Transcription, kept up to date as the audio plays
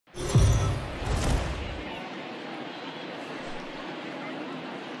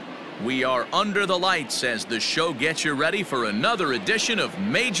We are under the lights as the show gets you ready for another edition of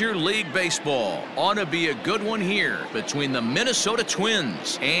Major League Baseball. Ought to be a good one here between the Minnesota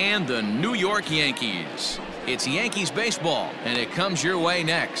Twins and the New York Yankees. It's Yankees baseball, and it comes your way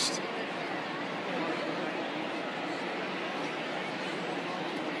next.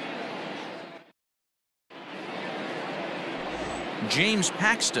 James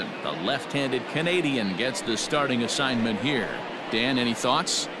Paxton, the left-handed Canadian, gets the starting assignment here. Dan, any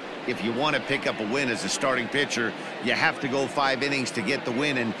thoughts? If you want to pick up a win as a starting pitcher, you have to go 5 innings to get the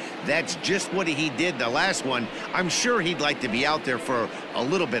win, and that's just what he did the last one. I'm sure he'd like to be out there for a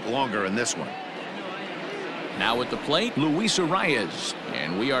little bit longer in this one. Now at the plate, Luis Arias,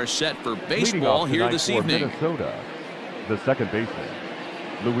 and we are set for baseball here this evening. Minnesota, the second baseman,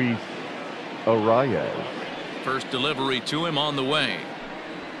 Luis Arias. First delivery to him on the way.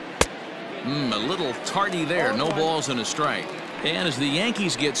 A little tardy there. No balls and a strike. And as the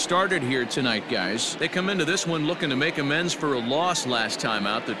Yankees get started here tonight, guys, they come into this one looking to make amends for a loss last time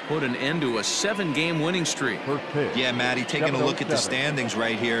out that put an end to a 7-game winning streak. Yeah, Matty, taking a look at the standings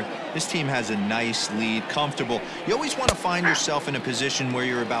right here, this team has a nice lead, comfortable. You always want to find yourself in a position where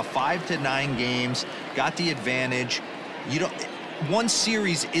you're about 5 to 9 games, got the advantage. You don't. One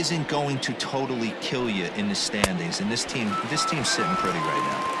series isn't going to totally kill you in the standings, and this team's sitting pretty right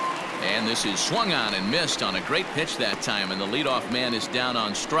now. And this is swung on and missed on a great pitch that time, and the leadoff man is down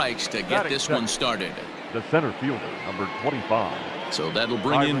on strikes to get this one started. The center fielder, number 25. So that'll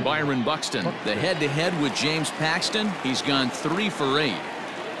bring in Byron Buxton. The head-to-head with James Paxton. He's gone 3 for 8.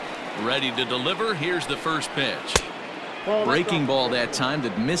 Ready to deliver. Here's the first pitch. Breaking ball that time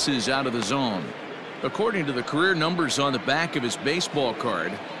that misses out of the zone. According to the career numbers on the back of his baseball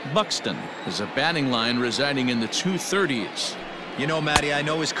card, Buxton has a batting line residing in the 230s. You know, Matty, I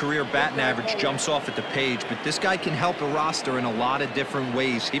know his career batting average jumps off at the page, but this guy can help a roster in a lot of different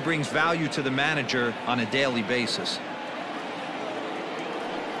ways. He brings value to the manager on a daily basis.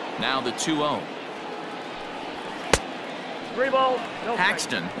 Now the 2-0. 3 balls, no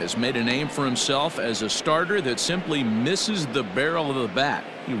Paxton has made a name for himself as a starter that simply misses the barrel of the bat.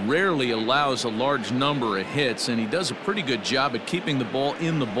 He rarely allows a large number of hits, and he does a pretty good job at keeping the ball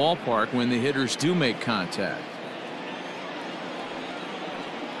in the ballpark when the hitters do make contact.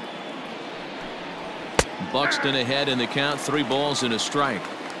 Buxton ahead in the count, 3 balls and a strike.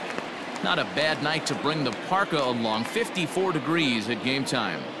 Not a bad night to bring the parka along. 54 degrees at game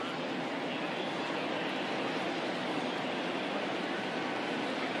time.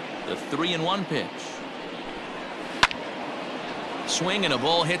 The 3-1 pitch. Swing and a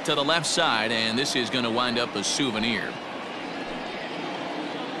ball hit to the left side, and this is going to wind up a souvenir.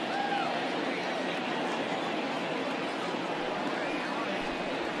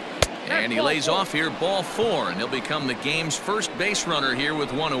 And he lays off here, ball 4, and he'll become the game's first base runner here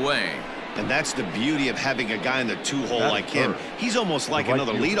with 1 away. And that's the beauty of having a guy in the 2-hole like him. He's almost like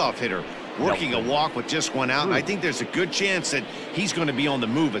another leadoff hitter, working a walk with just 1 out, and I think there's a good chance that he's going to be on the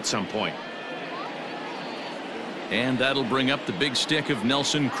move at some point. And that'll bring up the big stick of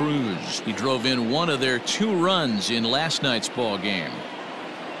Nelson Cruz. He drove in 1 of their 2 runs in last night's ball game.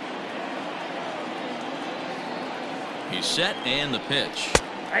 He's set, and the pitch.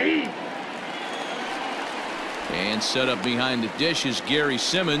 And set up behind the dish is Gary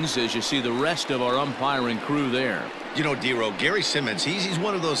Simmons, as you see the rest of our umpiring crew there. You know, D-Row, Gary Simmons, he's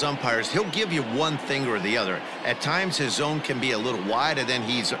one of those umpires. He'll give you one thing or the other. At times his zone can be a little wide, and then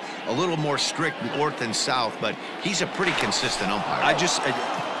he's a little more strict north and south, but he's a pretty consistent umpire.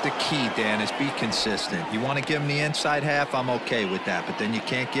 The key, Dan, is be consistent. You want to give him the inside half, I'm okay with that, but then you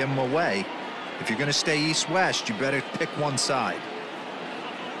can't give him away. If you're going to stay east-west, you better pick one side.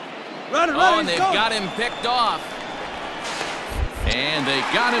 And they've got him picked off. And they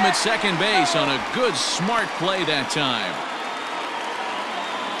got him at second base on a good, smart play that time.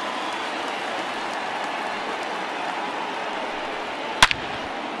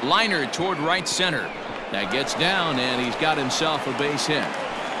 Liner toward right center. That gets down, and he's got himself a base hit.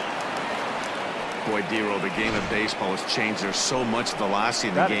 Boy, D-Row, the game of baseball has changed. There's so much velocity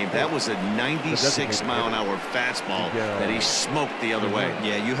in the game. That was a 96-mile-an-hour fastball that he smoked the other way.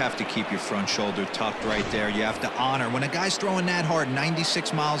 Yeah, you have to keep your front shoulder tucked right there. You have to honor. When a guy's throwing that hard,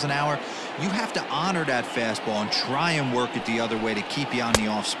 96 miles an hour, you have to honor that fastball and try and work it the other way to keep you on the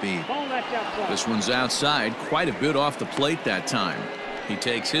off speed. This one's outside, quite a bit off the plate that time. He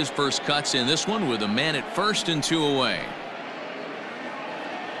takes his first cuts in this one with a man at first and 2 away.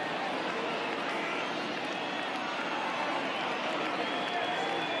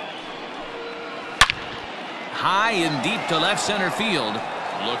 High and deep to left center field.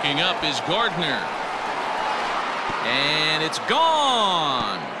 Looking up is Gardner. And it's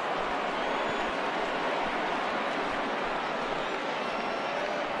gone.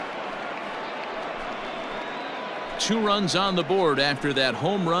 2 runs on the board after that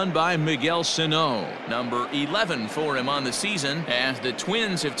home run by Miguel Sano. Number 11 for him on the season as the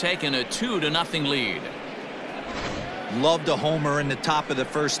Twins have taken a 2-0 lead. Loved a homer in the top of the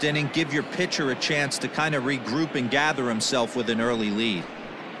first inning. Give your pitcher a chance to kind of regroup and gather himself with an early lead.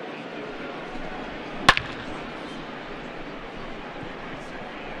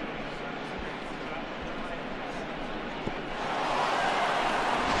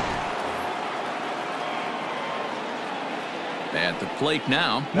 At the plate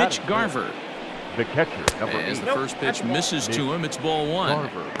now, Mitch Garver. The catcher, number 8. As the first pitch misses to him, it's ball 1.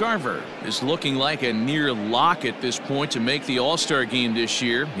 Garver is looking like a near lock at this point to make the All-Star game this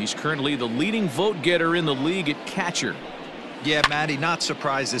year. He's currently the leading vote getter in the league at catcher. Yeah, Matty, not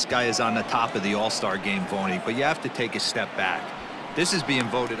surprised this guy is on the top of the All-Star game voting, but you have to take a step back. This is being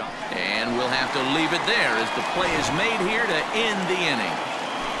voted on. And we'll have to leave it there as the play is made here to end the inning.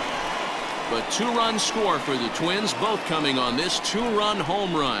 But 2-run score for the Twins, both coming on this 2-run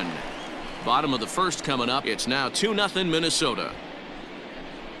home run. Bottom of the first coming up. It's now 2-0 Minnesota.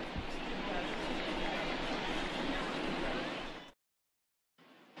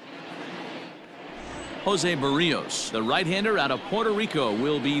 Jose Barrios, the right-hander out of Puerto Rico,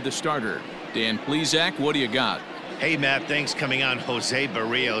 will be the starter. Dan Plesac, what do you got? Hey, Matt, thanks. Coming on Jose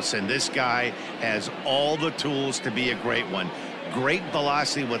Barrios, and this guy has all the tools to be a great one. Great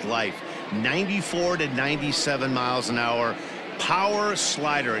velocity with life. 94 to 97 miles an hour. Power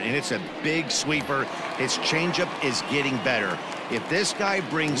slider, and it's a big sweeper. His changeup is getting better. If this guy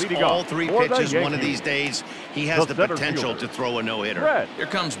brings all 3 pitches one of these days, he has the potential to throw a no-hitter. Here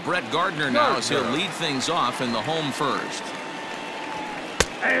comes Brett Gardner now as he'll lead things off in the home first.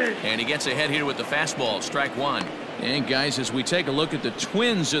 And he gets ahead here with the fastball, strike 1. And guys, as we take a look at the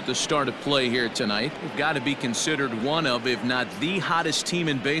Twins at the start of play here tonight, they've got to be considered one of, if not the hottest team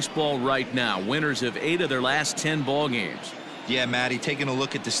in baseball right now. Winners of 8 of their last 10 ball games. Yeah, Matty, taking a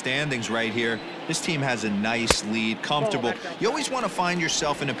look at the standings right here, this team has a nice lead, comfortable. You always want to find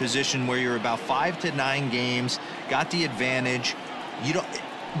yourself in a position where you're about 5 to 9 games, got the advantage. You don't.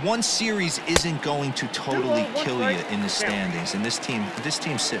 One series isn't going to totally kill you in the standings, and this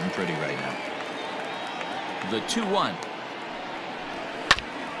team's sitting pretty right now. The 2-1.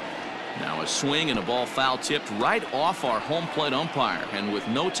 Now a swing and a ball foul tipped right off our home plate umpire, and with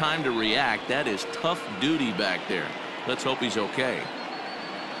no time to react, that is tough duty back there. Let's hope he's okay.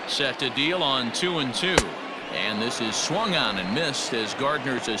 Set to deal on 2-2. And this is swung on and missed as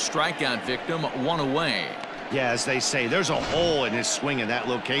Gardner's a strikeout victim, 1 away. Yeah, as they say, there's a hole in his swing in that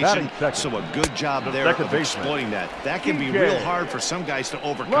location, so a good job there of exploiting that. That can be real hard for some guys to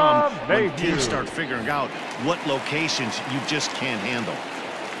overcome when teams start figuring out what locations you just can't handle.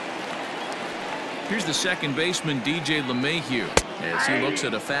 Here's the second baseman, DJ LeMahieu, as he looks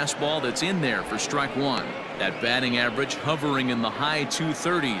at a fastball that's in there for strike 1. That batting average hovering in the high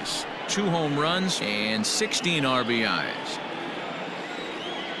 230s. 2 home runs and 16 RBIs.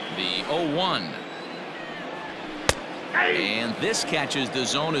 The 0-1. And this catches the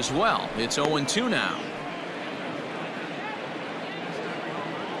zone as well. It's 0-2 now.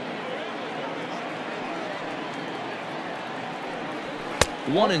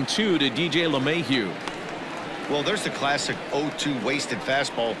 One and 2 to DJ LeMahieu. Well, there's the classic 0-2 wasted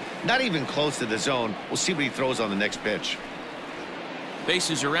fastball. Not even close to the zone. We'll see what he throws on the next pitch.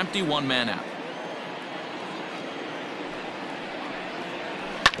 Bases are empty, 1 man out.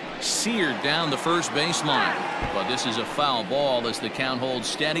 Seared down the first baseline, but this is a foul ball as the count holds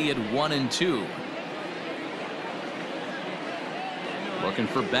steady at 1-2. Looking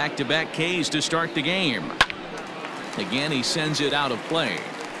for back-to-back Ks to start the game. Again, he sends it out of play.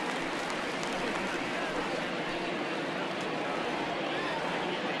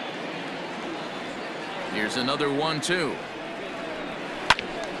 Here's another 1-2.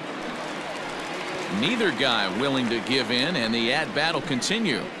 Neither guy willing to give in, and the at-bat will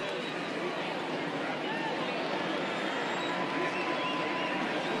continue.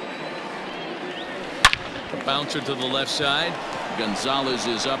 A bouncer to the left side. Gonzalez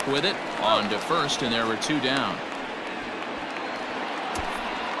is up with it. On to first, and there were 2 down.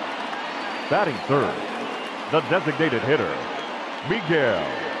 Batting third, the designated hitter, Miguel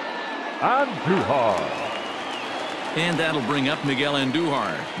Andujar. And that'll bring up Miguel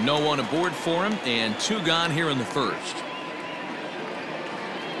Andujar. No one aboard for him, and 2 gone here in the first.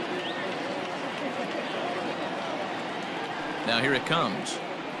 Now here it comes.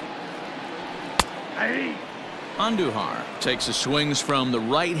 Andujar takes the swings from the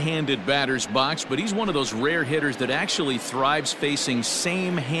right-handed batter's box, but he's one of those rare hitters that actually thrives facing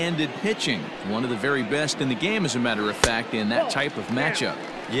same-handed pitching. One of the very best in the game, as a matter of fact, in that type of matchup.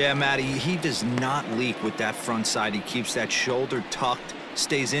 Yeah, Matty, he does not leak with that front side. He keeps that shoulder tucked,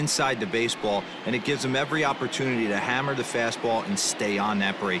 stays inside the baseball, and it gives him every opportunity to hammer the fastball and stay on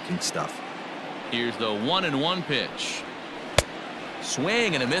that breaking stuff. Here's the 1-1 pitch.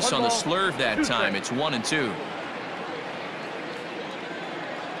 Swing and a miss on the slurve that time. It's 1-2.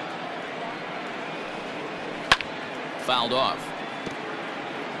 Fouled off.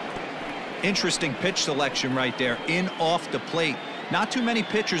 Interesting pitch selection right there, in off the plate. Not too many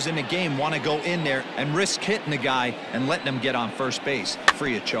pitchers in the game want to go in there and risk hitting the guy and letting him get on first base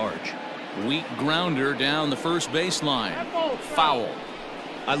free of charge. Weak grounder down the first baseline. Foul.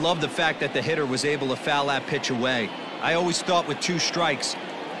 I love the fact that the hitter was able to foul that pitch away. I always thought with 2 strikes,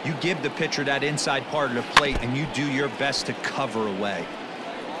 you give the pitcher that inside part of the plate and you do your best to cover away.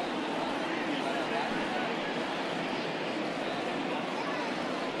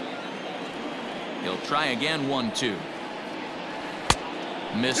 He'll try again. 1-2.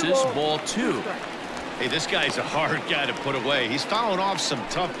 Misses. Ball 2. Hey, this guy's a hard guy to put away. He's fouling off some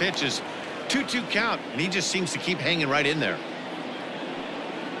tough pitches. 2-2 count, and he just seems to keep hanging right in there.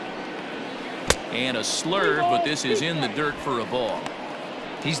 And a slurve, but this is in the dirt for a ball.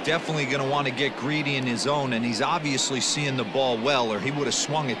 He's definitely going to want to get greedy in his zone, and he's obviously seeing the ball well, or he would have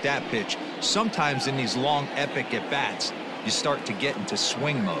swung at that pitch. Sometimes in these long, epic at-bats, you start to get into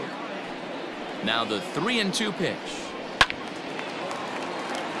swing mode. Now the 3-2 pitch.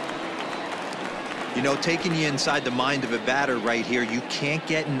 You know, taking you inside the mind of a batter right here, you can't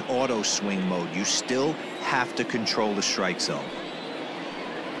get in auto swing mode. You still have to control the strike zone.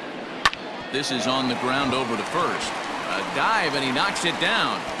 This is on the ground over to first. A dive, and he knocks it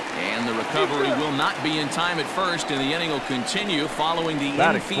down. And the recovery will not be in time at first, and the inning will continue following the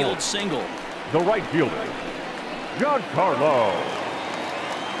infield single. The right fielder, Giancarlo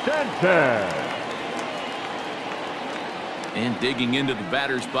Stanton. And digging into the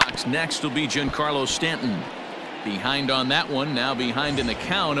batter's box next will be Giancarlo Stanton. Behind on that one, now behind in the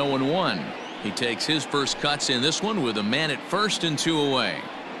count, 0-1. He takes his first cuts in this one with a man at first and 2 away.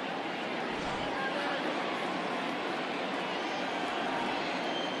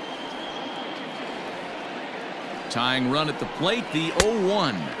 Tying run at the plate, the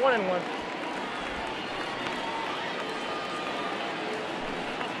 0-1. 1-1.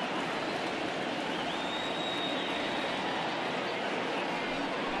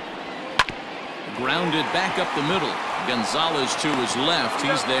 Grounded back up the middle. Gonzalez to his left.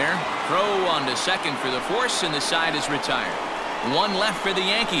 He's there. Throw on to second for the force, and the side is retired. 1 left for the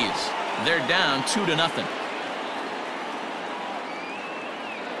Yankees. They're down 2-0.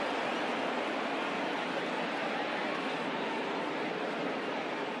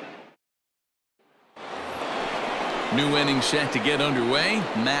 New inning set to get underway.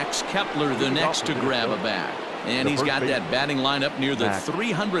 Max Kepler the next to grab a bat. And he's got that batting lineup near the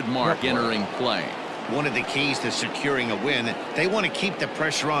 300 mark entering play. One of the keys to securing a win, they want to keep the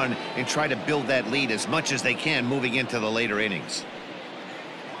pressure on and try to build that lead as much as they can moving into the later innings.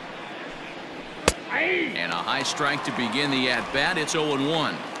 And a high strike to begin the at-bat. It's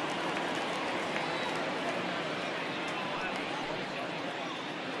 0-1.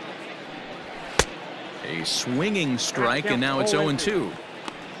 A swinging strike, and now it's 0-2.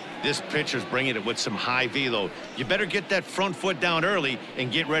 This pitcher's bringing it with some high velo. You better get that front foot down early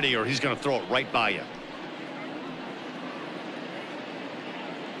and get ready, or he's going to throw it right by you.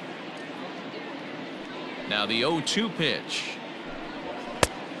 Now the 0-2 pitch.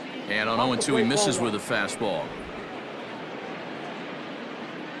 And on 0-2 he misses with a fastball.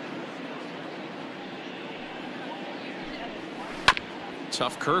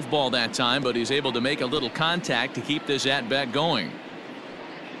 Tough curveball that time, but he's able to make a little contact to keep this at-bat going.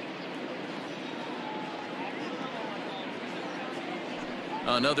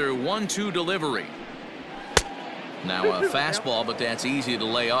 Another 1-2 delivery. Now a fastball, but that's easy to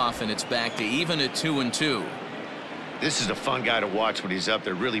lay off, and it's back to even at 2-2. This is a fun guy to watch when he's up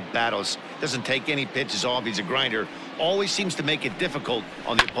there. Really battles. Doesn't take any pitches off. He's a grinder. Always seems to make it difficult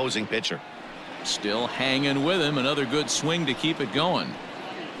on the opposing pitcher. Still hanging with him. Another good swing to keep it going.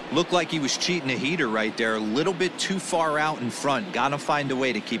 Looked like he was cheating a heater right there. A little bit too far out in front. Got to find a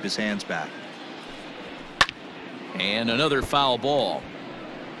way to keep his hands back. And another foul ball.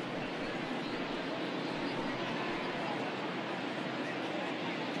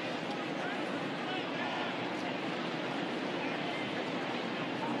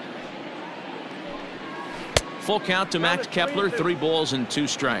 Full count to Max Kepler. 3 balls and 2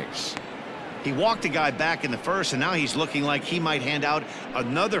 strikes. He walked a guy back in the first, and now he's looking like he might hand out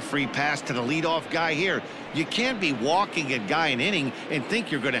another free pass to the leadoff guy here. You can't be walking a guy an inning and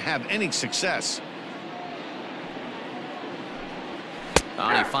think you're going to have any success.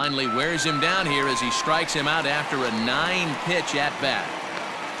 He finally wears him down here as he strikes him out after a 9-pitch at bat.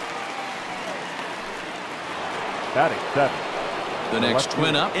 Batting 7. The next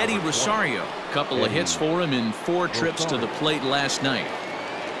twin up, Eddie Rosario. Couple of hits for him in 4 trips to the plate last night.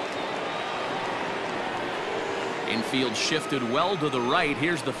 Infield shifted well to the right.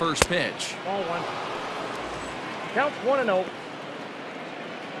 Here's the first pitch. Ball 1. Counts 1-0.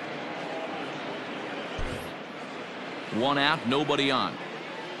 1 out, nobody on.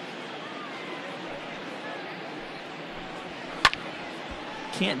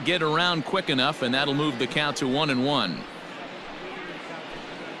 Can't get around quick enough, and that'll move the count to 1-1.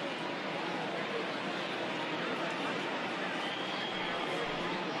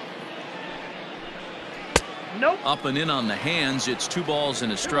 Nope. Up and in on the hands. It's 2 balls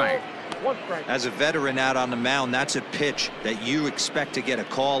and a strike. 1 strike. As a veteran out on the mound, that's a pitch that you expect to get a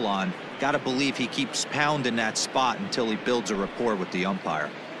call on. Got to believe he keeps pounding that spot until he builds a rapport with the umpire.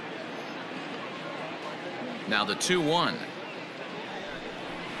 Now the 2-1.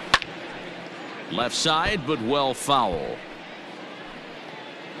 Left side, but well foul.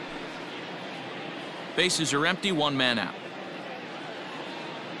 Bases are empty, 1 man out.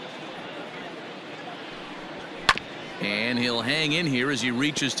 And he'll hang in here as he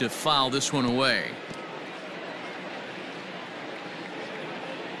reaches to foul this one away.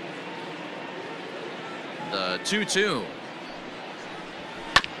 The 2-2.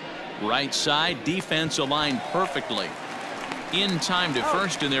 Right side, defense aligned perfectly. In time to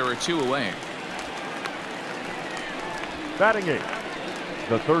first, and there are 2 away. Batting 8.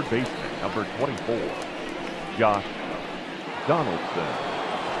 The third baseman, number 24, Josh Donaldson.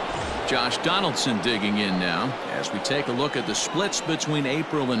 Josh Donaldson digging in now as we take a look at the splits between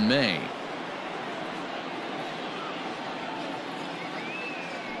April and May.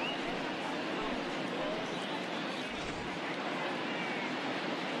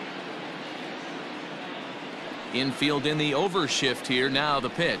 Infield in the overshift here. Now the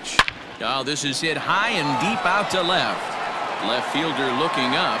pitch. Oh, this is hit high and deep out to left. Left fielder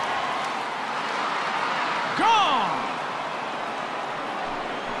looking up. Gone!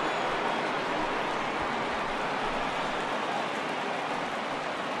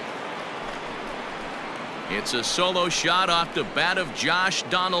 It's a solo shot off the bat of Josh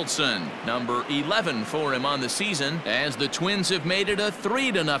Donaldson. Number 11 for him on the season, as the Twins have made it a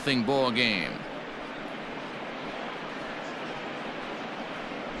 3-0 ball game.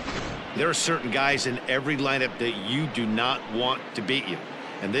 There are certain guys in every lineup that you do not want to beat you.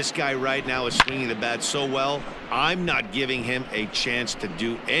 And this guy right now is swinging the bat so well, I'm not giving him a chance to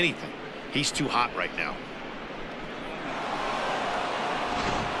do anything. He's too hot right now.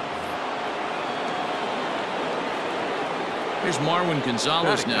 Here's Marwin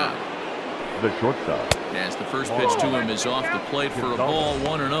Gonzalez now. The shortstop. As the first pitch to him is off the plate for a ball,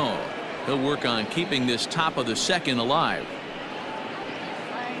 1-0. He'll work on keeping this top of the second alive.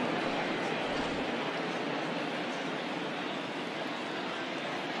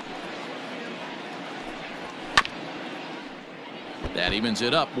 That evens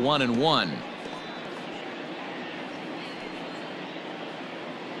it up, 1-1.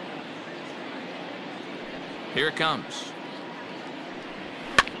 Here it comes.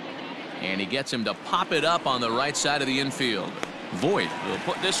 And he gets him to pop it up on the right side of the infield. Voit will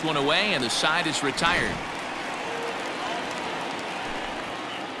put this one away, and the side is retired.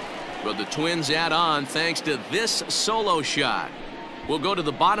 But the Twins add on thanks to this solo shot. We'll go to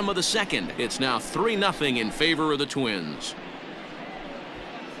the bottom of the second. It's now 3-0 in favor of the Twins.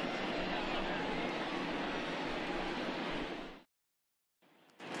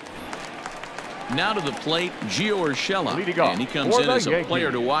 Now to the plate, Gio Urshela, and he comes in as a player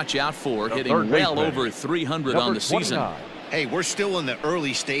to watch out for, hitting well over 300 on the season. Hey, we're still in the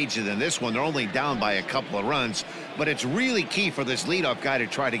early stages in this one. They're only down by a couple of runs, but it's really key for this leadoff guy to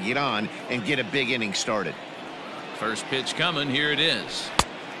try to get on and get a big inning started. First pitch coming. Here it is.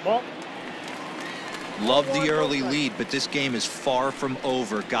 Ball. Love the early lead, but this game is far from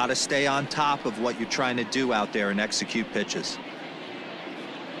over. Got to stay on top of what you're trying to do out there and execute pitches.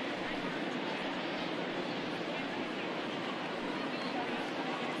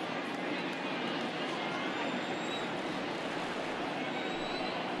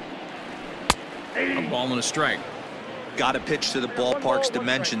 A ball and a strike. Got to pitch to the ballpark's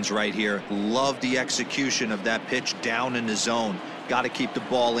dimensions right here. Love the execution of that pitch down in the zone. Got to keep the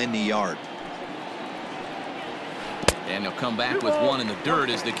ball in the yard. And he'll come back with one in the dirt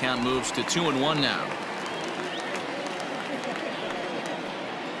as the count moves to 2-1 now.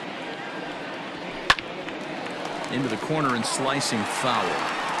 Into the corner and slicing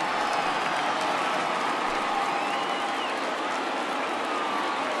foul.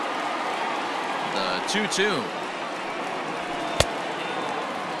 2-2.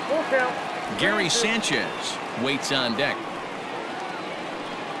 Full count. Gary Sanchez waits on deck.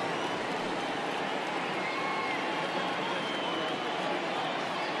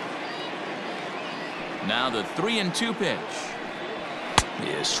 Now the 3-2 pitch.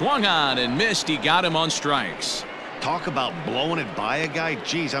 He swung on and missed. He got him on strikes. Talk about blowing it by a guy.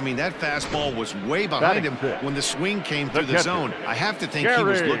 Geez, I mean, that fastball was way behind him when the swing came through the zone. I have to think he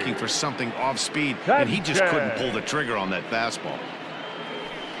was looking for something off speed, and he just couldn't pull the trigger on that fastball.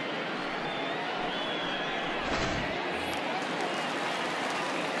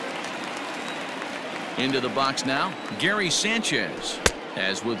 Into the box now, Gary Sanchez.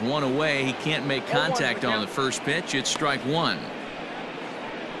 As with one away, he can't make contact on the first pitch. It's strike one.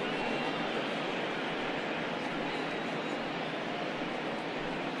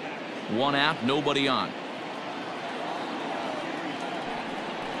 One out, nobody on.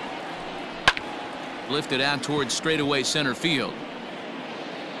 Lifted out towards straightaway center field.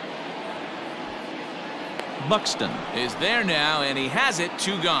 Buxton is there now, and he has it.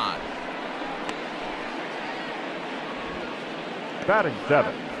 2 gone. Batting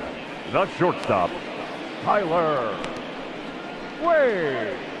 7, the shortstop, Tyler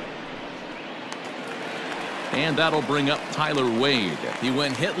Wade. And that'll bring up Tyler Wade. He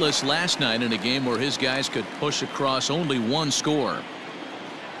went hitless last night in a game where his guys could push across only 1 score.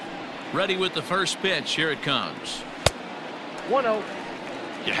 Ready with the first pitch. Here it comes. 1-0.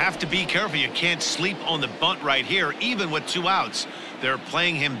 You have to be careful. You can't sleep on the bunt right here, even with 2 outs. They're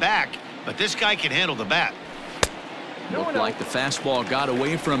playing him back, but this guy can handle the bat. Looked like the fastball got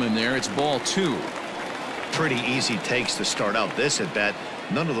away from him there. It's ball 2. Pretty easy takes to start out this at bat.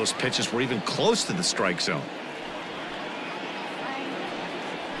 None of those pitches were even close to the strike zone.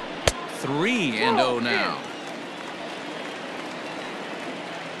 3-0 now.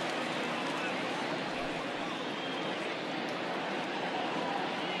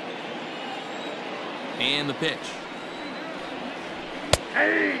 And the pitch.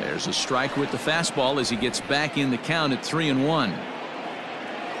 There's a strike with the fastball as he gets back in the count at 3-1.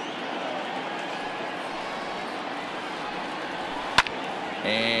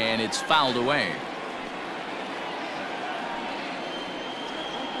 And it's fouled away.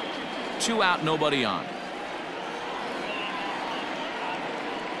 2 out, nobody on.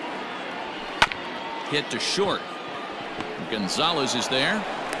 Hit to short. Gonzalez is there.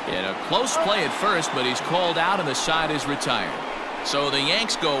 In a close play at first, but he's called out and the side is retired. So the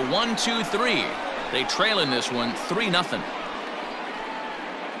Yanks go 1-2-3. They trail in this one 3-0.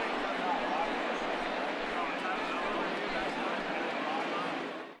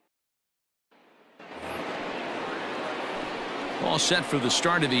 All set for the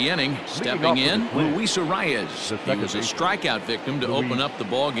start of the inning. Stepping in, Luis Arias. He was a strikeout victim to open up the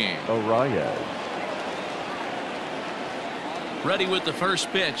ball game. Arias. Ready with the first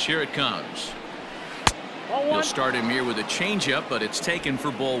pitch. Here it comes. He'll start him here with a changeup, but it's taken for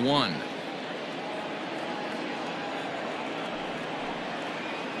ball 1.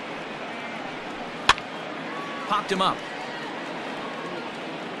 Popped him up.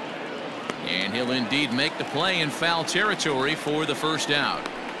 And he'll indeed make the play in foul territory for the first out.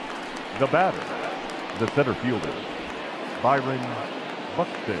 The batter, the center fielder, Byron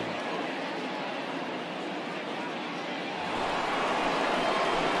Buxton.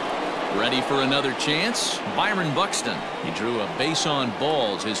 Ready for another chance. Byron Buxton. He drew a base on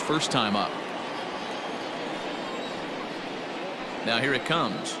balls his first time up. Now here it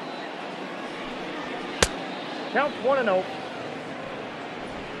comes. Counts 1-0.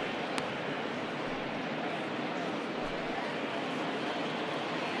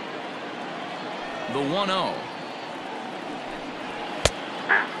 The 1-0.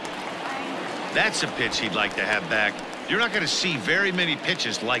 That's a pitch he'd like to have back. You're not going to see very many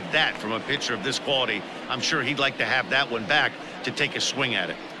pitches like that from a pitcher of this quality. I'm sure he'd like to have that one back to take a swing at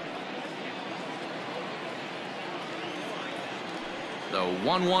it. The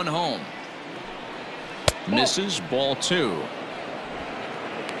 1-1 home. Misses, ball 2.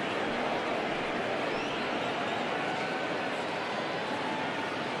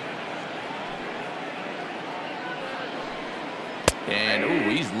 And ooh,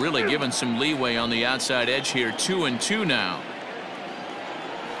 he's really given some leeway on the outside edge here. 2-2 now.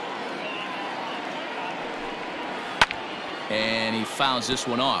 And he fouls this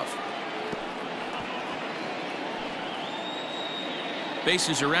one off.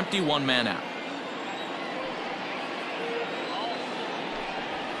 Bases are empty, 1 man out.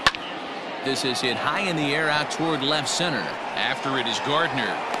 This is hit high in the air out toward left center. After it is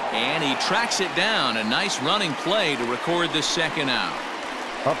Gardner. And he tracks it down. A nice running play to record the second out.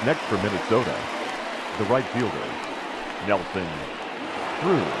 Up next for Minnesota, The right fielder, Nelson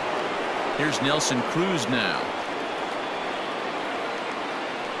Cruz. Here's Nelson Cruz now.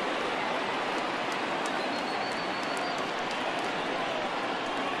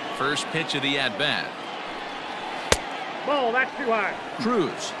 First pitch of the at-bat. Ball, that's too high.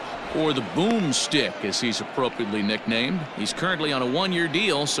 Cruz, or the boomstick as he's appropriately nicknamed. He's currently on a one-year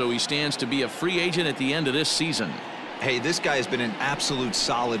deal, so he stands to be a free agent at the end of this season. Hey, this guy has been an absolute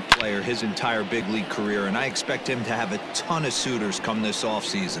solid player his entire big league career, and I expect him to have a ton of suitors come this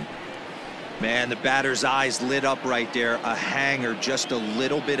offseason. Man, the batter's eyes lit up right there. A hanger just a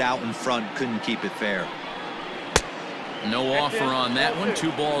little bit out in front. Couldn't keep it fair. No offer on that one.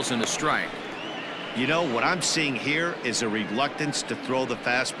 2 balls and a strike. You know, what I'm seeing here is a reluctance to throw the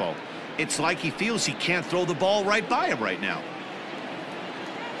fastball. It's like he feels he can't throw the ball right by him right now.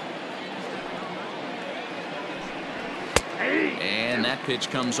 And that pitch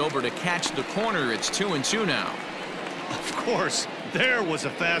comes over to catch the corner. It's 2-2 now. Of course, there was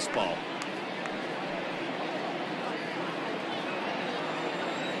a fastball.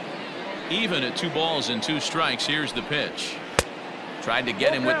 Even at 2 balls and 2 strikes. Here's the pitch. Tried to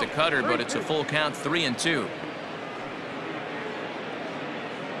get him with the cutter, but it's a full count, 3-2.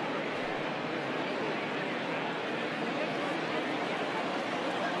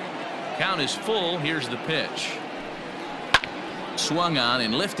 Count is full. Here's the pitch. Swung on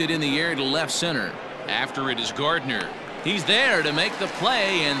and lifted in the air to left center. After it is Gardner. He's there to make the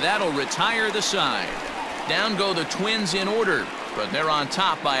play, and that'll retire the side. Down go the Twins in order, but they're on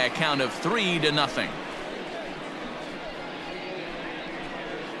top by a count of 3-0.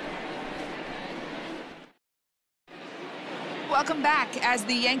 Welcome back. As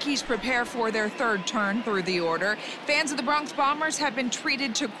the Yankees prepare for their third turn through the order, fans of the Bronx Bombers have been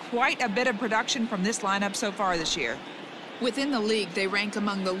treated to quite a bit of production from this lineup so far this year. Within the league, they rank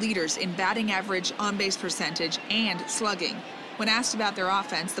among the leaders in batting average, on-base percentage, and slugging. When asked about their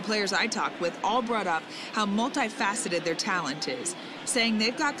offense, the players I talked with all brought up how multifaceted their talent is, saying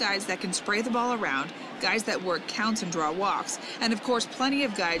they've got guys that can spray the ball around, guys that work counts and draw walks, and of course plenty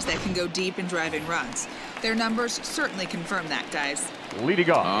of guys that can go deep and drive in runs. Their numbers certainly confirm that, guys.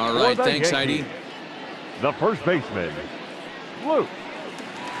 Leading off. All right, thanks, Heidi. The first baseman, Luke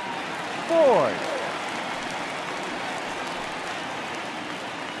Boyd.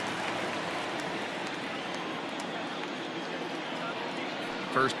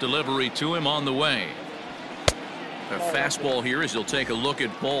 First delivery to him on the way. A fastball here as he'll take a look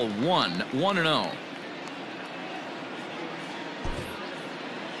at ball 1, 1-0.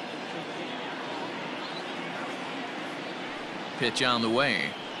 Pitch on the way.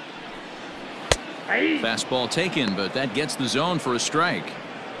 Fastball taken, but that gets the zone for a strike.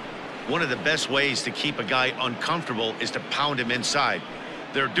 One of the best ways to keep a guy uncomfortable is to pound him inside.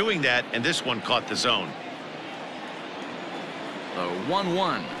 They're doing that, and this one caught the zone. A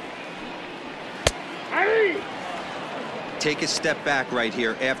 1-1. Take a step back right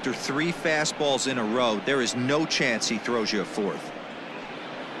here. After 3 fastballs in a row, there is no chance he throws you a 4th.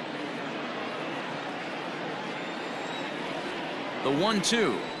 The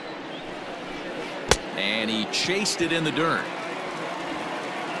 1-2. And he chased it in the dirt.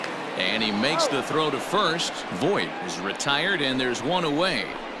 And he makes the throw to first. Voit is retired, and there's one away.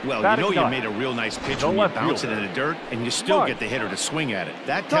 Well, you know you made a real nice pitch when you bounce it in the dirt, and you still get the hitter to swing at it.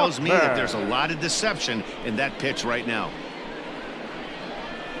 That tells me that there's a lot of deception in that pitch right now.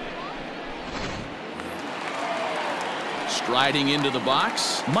 Striding into the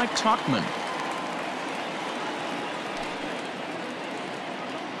box, Mike Tauchman.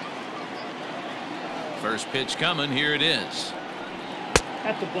 First pitch coming. Here it is.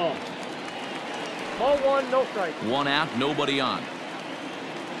 That's the ball. Ball 1, no strike. 1 out, nobody on.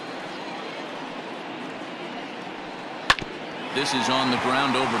 This is on the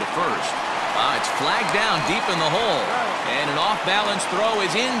ground over to first. It's flagged down deep in the hole. And an off-balance throw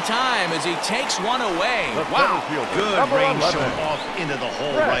is in time as he takes one away. Wow, good range shown off into the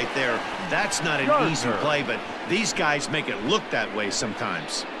hole right there. That's not an easy play, but these guys make it look that way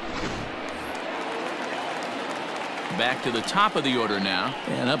sometimes. Back to the top of the order now.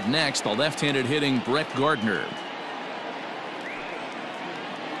 And up next, the left-handed hitting Brett Gardner.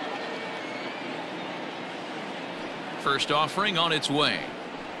 First offering on its way.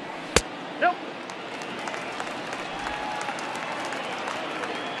 Nope.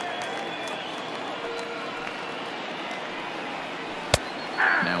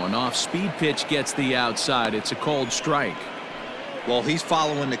 Now an off-speed pitch gets the outside. It's a called strike. Well, he's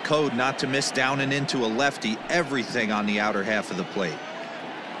following the code not to miss down and into a lefty. Everything on the outer half of the plate.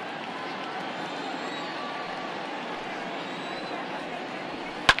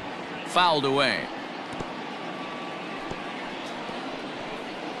 Fouled away.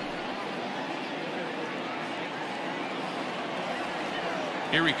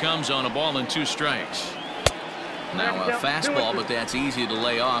 Here he comes on a ball and 2 strikes. Now a fastball, but that's easy to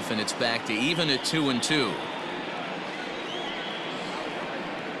lay off, and it's back to even at 2-2.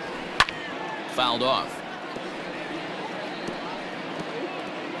 Fouled off.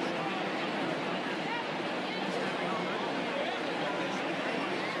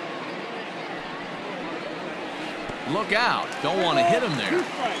 Look out. Don't want to hit him there.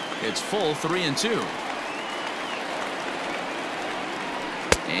 It's full 3-2.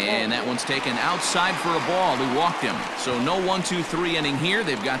 And that one's taken outside for a ball. He walked him. So no 1-2-3 inning here.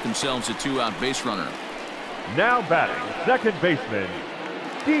 They've got themselves a 2-out base runner. Now batting, second baseman,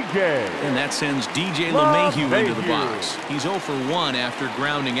 DJ. And that sends DJ LeMahieu into the box. He's 0 for 1 after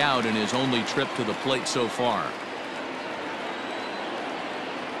grounding out in his only trip to the plate so far.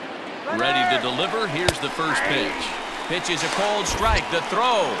 Ready to deliver. Here's the first pitch. Pitch is a cold strike. The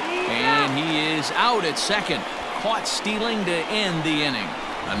throw. And he is out at second. Caught stealing to end the inning.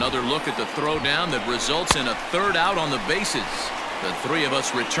 Another look at the throwdown that results in a 3rd out on the bases. The 3 of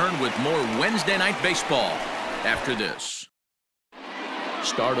us return with more Wednesday night baseball after this.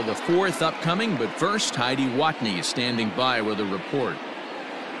 Start of the 4th upcoming, but first, Heidi Watney is standing by with a report.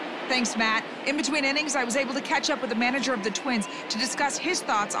 Thanks, Matt. In between innings, I was able to catch up with the manager of the Twins to discuss his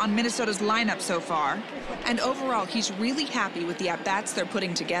thoughts on Minnesota's lineup so far. And overall, he's really happy with the at-bats they're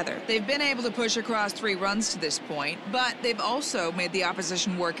putting together. They've been able to push across 3 runs to this point, but they've also made the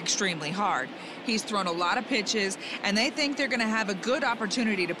opposition work extremely hard. He's thrown a lot of pitches, and they think they're going to have a good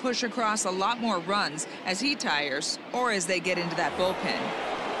opportunity to push across a lot more runs as he tires or as they get into that bullpen.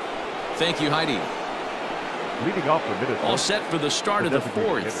 Thank you, Heidi. Leading off for Minnesota. All set for the start of the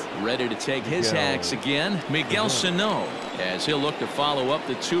 4th. Ready to take his hacks again, Miguel Sano, as he'll look to follow up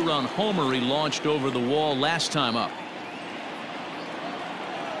the 2-run homer he launched over the wall last time up.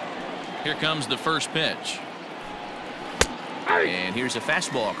 Here comes the first pitch. And here's a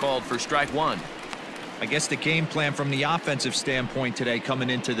fastball called for strike 1. I guess the game plan from the offensive standpoint today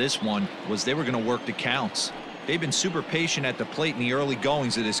coming into this one was they were going to work the counts. They've been super patient at the plate in the early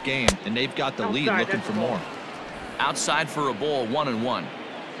goings of this game, and they've got the lead looking for more. Outside for a ball, 1-1.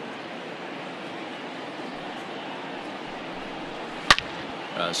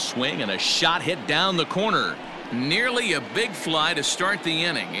 A swing and a shot hit down the corner. Nearly a big fly to start the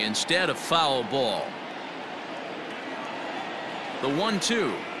inning. Instead, a foul ball. The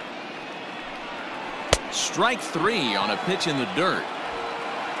 1-2. Strike 3 on a pitch in the dirt.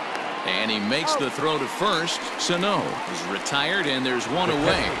 And he makes the throw to first. Sano is retired, and there's one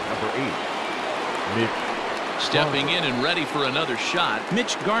away. Number 8. Stepping in and ready for another shot,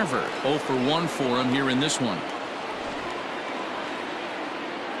 Mitch Garver. 0 for 1 for him here in this one.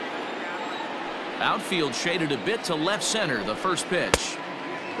 Outfield shaded a bit to left center. The first pitch.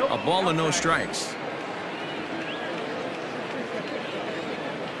 A ball and no strikes.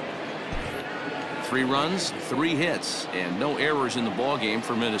 Three runs, 3 hits, and no errors in the ballgame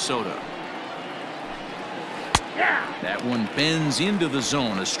for Minnesota. That one bends into the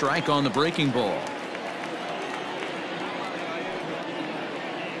zone. A strike on the breaking ball.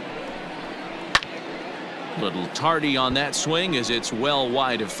 Little tardy on that swing as it's well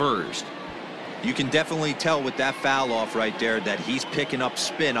wide of first. You can definitely tell with that foul off right there that he's picking up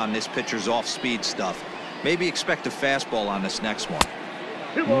spin on this pitcher's off-speed stuff. Maybe expect a fastball on this next one.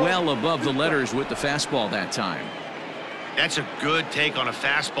 Well above the letters with the fastball that time. That's a good take on a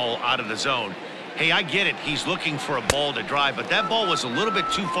fastball out of the zone. Hey, I get it. He's looking for a ball to drive, but that ball was a little bit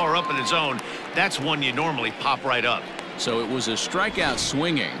too far up in the zone. That's one you normally pop right up. So it was a strikeout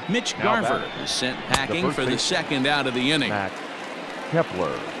swinging. Mitch Garver is sent packing for the 2nd out of the inning. Max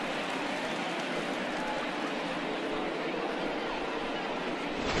Kepler.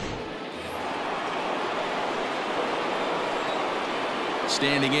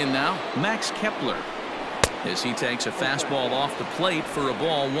 Standing in now, Max Kepler, as he takes a fastball off the plate for a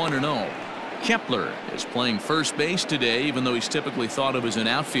ball 1-0. Kepler is playing first base today, even though he's typically thought of as an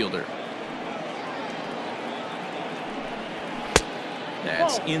outfielder.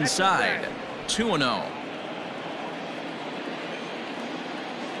 That's inside. 2-0.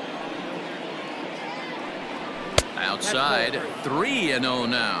 Outside. 3-0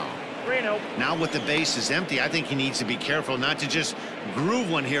 now. Now with the base is empty, I think he needs to be careful not to just groove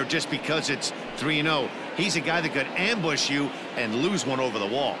one here just because it's 3-0. He's a guy that could ambush you and lose one over the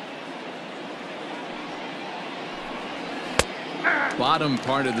wall. Bottom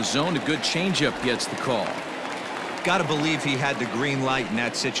part of the zone, a good changeup gets the call. Got to believe he had the green light in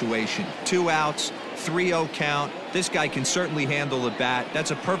that situation. 2 outs, 3-0 count. This guy can certainly handle the bat.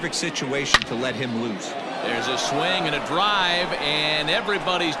 That's a perfect situation to let him loose. There's a swing and a drive, and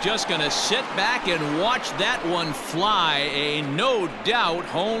everybody's just going to sit back and watch that one fly. A no doubt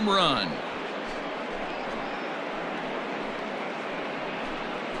home run.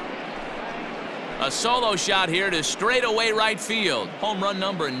 A solo shot here to straightaway right field. Home run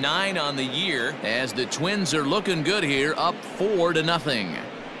number 9 on the year, as the Twins are looking good here, up 4-0.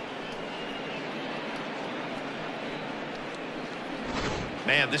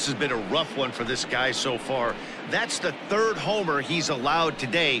 Man, this has been a rough one for this guy so far. That's the 3rd homer he's allowed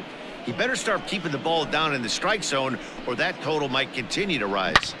today. He better start keeping the ball down in the strike zone, or that total might continue to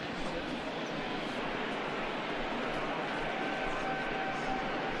rise.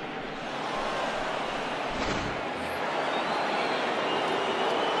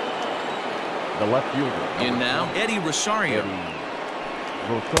 The left fielder. In now, Eddie Rosario.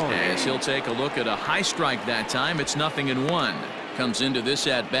 As he'll take a look at a high strike that time. It's 0-1. Comes into this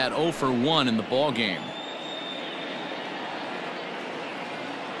at bat 0 for 1 in the ball game.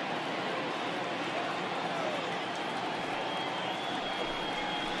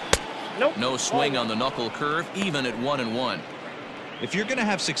 Nope. No swing on the knuckle curve, even at 1-1. If you're going to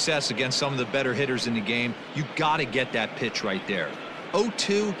have success against some of the better hitters in the game, you got to get that pitch right there.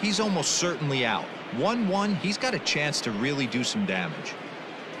 0-2, he's almost certainly out. 1-1, he's got a chance to really do some damage.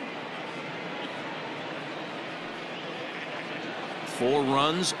 4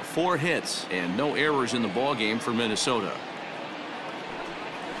 runs, 4 hits, and no errors in the ball game for Minnesota.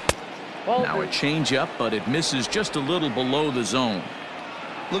 Now a changeup, but it misses just a little below the zone.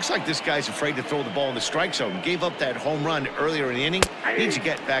 Looks like this guy's afraid to throw the ball in the strike zone. Gave up that home run earlier in the inning. Needs to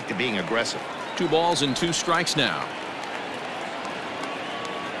get back to being aggressive. 2 balls and 2 strikes now.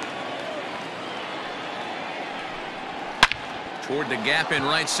 Toward the gap in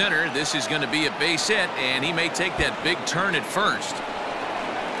right center. This is going to be a base hit, and he may take that big turn at first.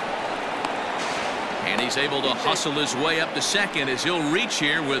 And he's able to hustle his way up to second as he'll reach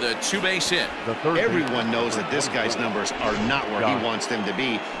here with a 2-base hit. Everyone knows that this guy's numbers are not where he wants them to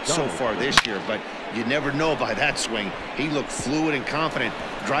be so far this year, but you never know by that swing. He looked fluid and confident,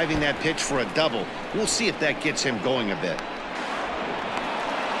 driving that pitch for a double. We'll see if that gets him going a bit.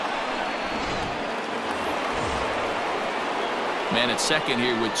 Man at second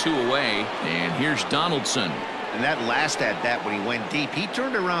here with 2 away, and here's Donaldson. And that last at-bat when he went deep, he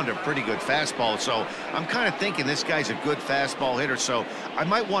turned around a pretty good fastball. So I'm kind of thinking this guy's a good fastball hitter. So I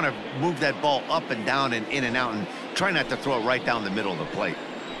might want to move that ball up and down and in and out and try not to throw it right down the middle of the plate.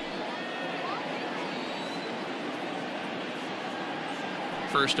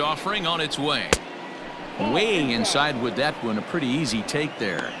 First offering on its way. Way inside with that one. A pretty easy take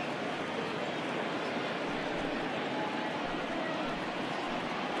there.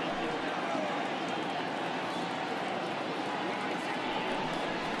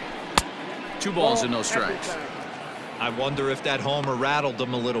 Two balls and no strikes. I wonder if that homer rattled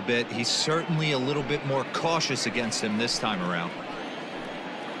him a little bit. He's certainly a little bit more cautious against him this time around.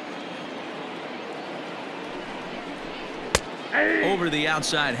 Over the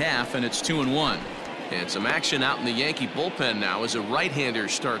outside half, and it's 2-1. And some action out in the Yankee bullpen now as a right-hander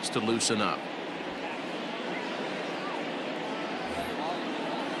starts to loosen up.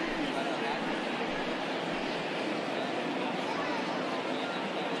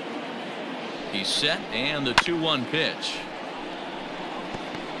 He's set, and the 2-1 pitch.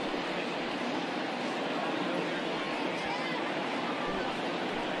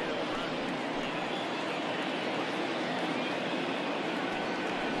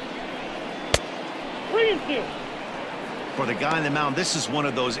 For the guy on the mound, this is one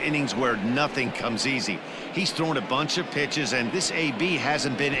of those innings where nothing comes easy. He's thrown a bunch of pitches, and this AB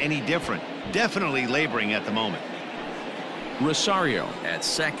hasn't been any different. Definitely laboring at the moment. Rosario at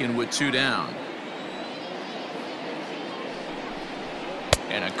second with 2 down.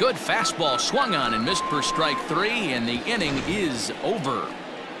 And a good fastball swung on and missed for strike 3, and the inning is over.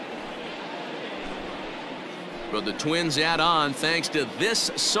 But the Twins add on thanks to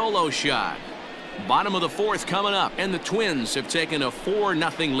this solo shot. Bottom of the 4th coming up, and the Twins have taken a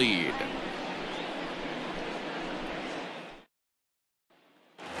 4-0 lead.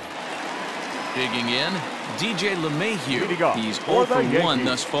 Digging in, DJ LeMahieu. He's 0 for 1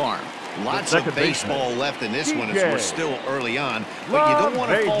 thus far. Lots of baseball left in this one as we're still early on, but you don't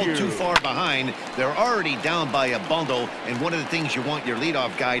want to fall too far behind. They're already down by a bundle, and one of the things you want your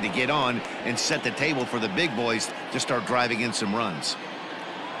leadoff guy to get on and set the table for the big boys to start driving in some runs.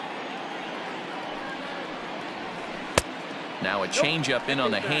 Now a changeup in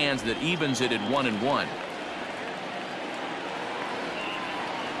on the hands that evens it at 1-1.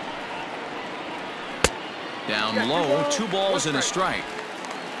 Down low, 2 balls and a strike.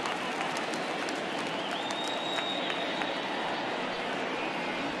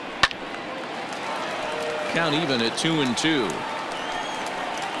 Count even at 2-2.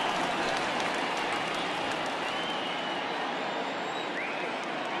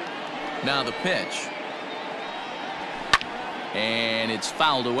 Now the pitch. And it's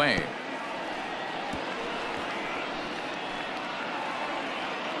fouled away.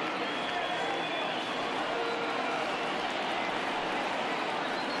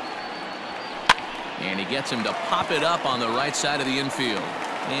 And he gets him to pop it up on the right side of the infield.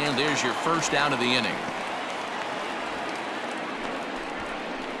 And there's your first out of the inning.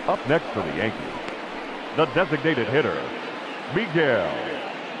 Up next for the Yankees, the designated hitter, Miguel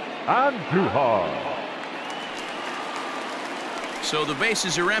Andujar. So the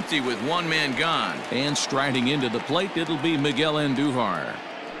bases are empty with one man gone. And striding into the plate, it'll be Miguel Andujar.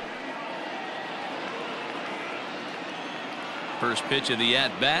 First pitch of the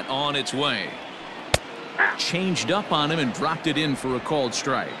at-bat on its way. Changed up on him and dropped it in for a called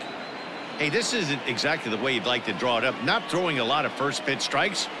strike. Hey, this isn't exactly the way you'd like to draw it up. Not throwing a lot of first pitch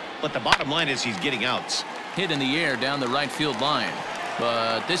strikes, but the bottom line is he's getting outs. Hit in the air down the right field line.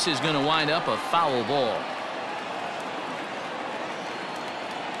 But this is going to wind up a foul ball.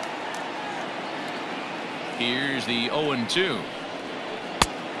 Here's the 0-2.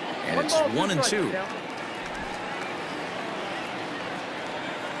 And it's 1-2.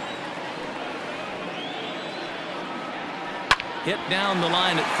 Hit down the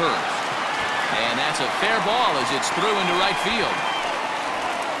line at first. And that's a fair ball as it's through into right field.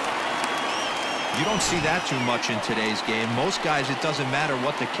 You don't see that too much in today's game. Most guys, it doesn't matter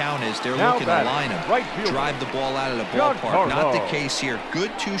what the count is. They're looking to line him. Drive the ball out of the ballpark. Not the case here.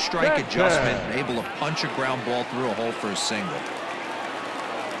 Good two-strike adjustment. Able to punch a ground ball through a hole for a single.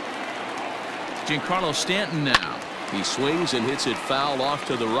 Giancarlo Stanton now. He swings and hits it foul off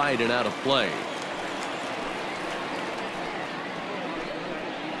to the right and out of play.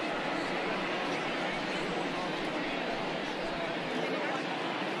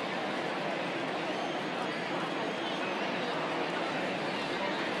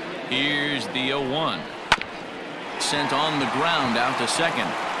 Here's the 0-1. Sent on the ground out to second.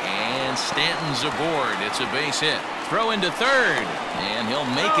 And Stanton's aboard. It's a base hit. Throw into third. And he'll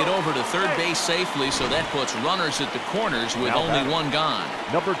make it over to third base safely, so that puts runners at the corners with only one gone.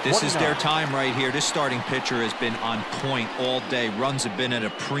 This is their time right here. This starting pitcher has been on point all day. Runs have been at a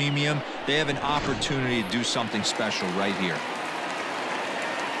premium. They have an opportunity to do something special right here.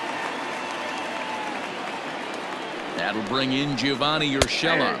 That'll bring in Giovanni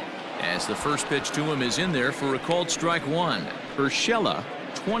Urshela, as the first pitch to him is in there for a called strike one. Urshela,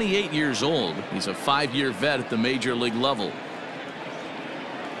 28 years old. He's a 5-year vet at the major league level.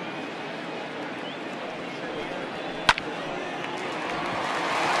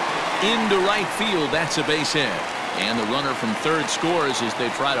 Into right field, that's a base hit. And the runner from third scores as they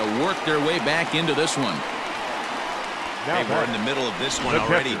try to work their way back into this one. They were in the middle of this one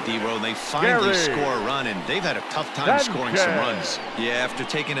already, D-Row. They finally score a run, and they've had a tough time scoring some runs. Yeah, after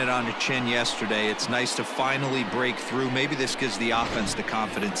taking it on the chin yesterday, it's nice to finally break through. Maybe this gives the offense the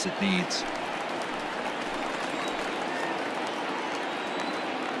confidence it needs.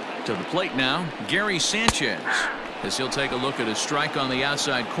 To the plate now, Gary Sanchez. As he'll take a look at a strike on the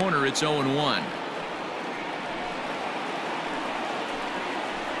outside corner, it's 0-1.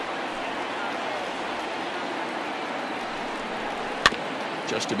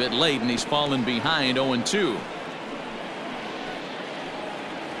 Just a bit late, and he's fallen behind 0-2.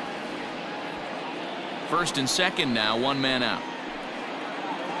 First and second now, one man out.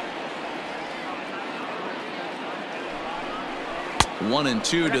 One and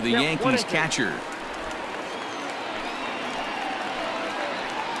two to the Yankees catcher.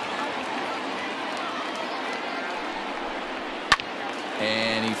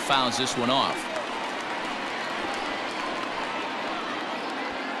 And he fouls this one off.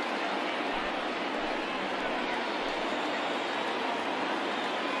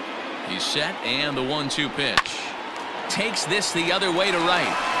 He's set, and the 1-2 pitch. Takes this the other way to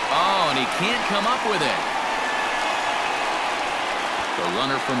right. Oh, and he can't come up with it. The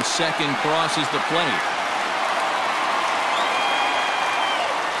runner from second crosses the plate.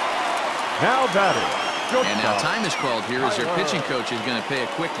 Now batting. And now time is called here as their pitching coach is going to pay a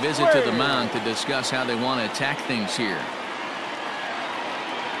quick visit to the mound to discuss how they want to attack things here.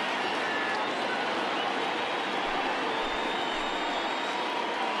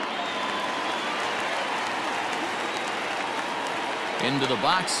 Into the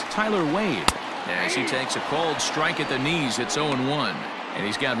box, Tyler Wade. As he takes a called strike at the knees, it's 0-1. And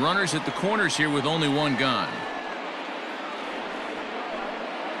he's got runners at the corners here with only one gone.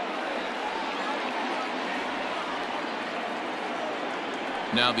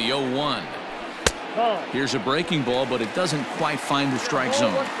 Now the 0-1. Here's a breaking ball, but it doesn't quite find the strike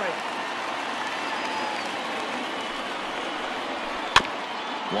zone.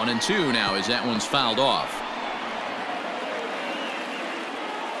 1-2 now as that one's fouled off.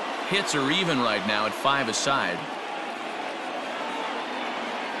 Hits are even right now at 5 aside.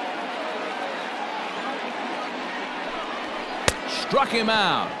 Struck him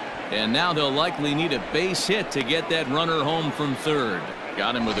out. And now they'll likely need a base hit to get that runner home from third.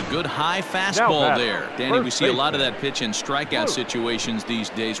 Got him with a good high fastball there. Danny, we see a lot of that pitch in strikeout situations these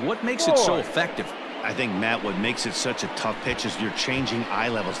days. What makes it so effective? I think, Matt, what makes it such a tough pitch is you're changing eye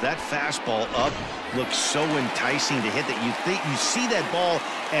levels. That fastball up looks so enticing to hit that you see that ball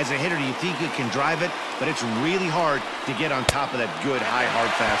as a hitter, you think you can drive it, but it's really hard to get on top of that good high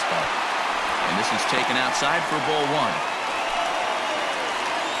hard fastball. And this is taken outside for ball 1.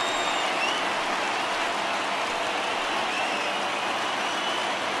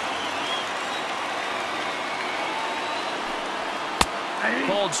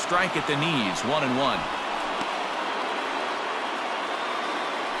 Called strike at the knees, 1-1.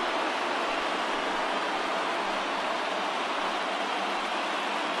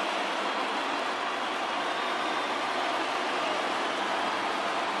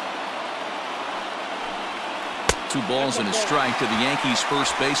 Two balls and a strike to the Yankees'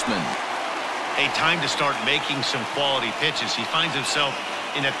 first baseman. A time to start making some quality pitches. He finds himself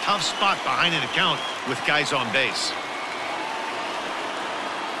in a tough spot behind an account with guys on base.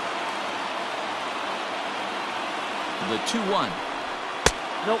 The 2-1.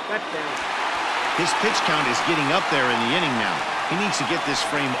 Nope, that's down. His pitch count is getting up there in the inning now. He needs to get this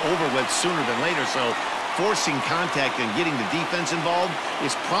frame over with sooner than later, so forcing contact and getting the defense involved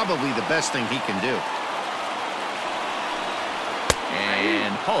is probably the best thing he can do.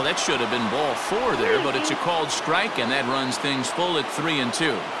 And, oh, that should have been ball 4 there, but it's a called strike, and that runs things full at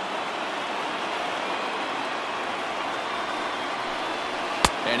 3-2.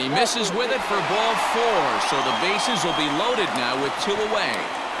 And he misses with it for ball 4, so the bases will be loaded now with 2 away.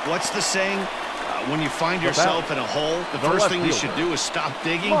 What's the saying? When you find yourself in a hole, the first thing you should do is stop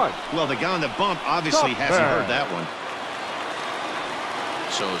digging. Well, the guy on the bump obviously hasn't heard that one.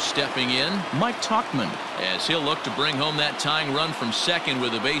 So stepping in, Mike Tauchman, as he'll look to bring home that tying run from second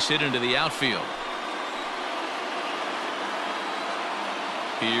with a base hit into the outfield.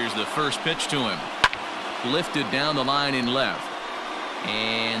 Here's the first pitch to him. Lifted down the line in left.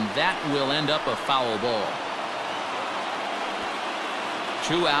 And that will end up a foul ball.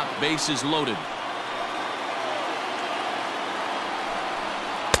 2 out, bases loaded.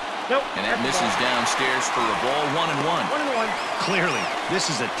 Nope. And that misses downstairs for a ball, 1-1. 1-1. Clearly, this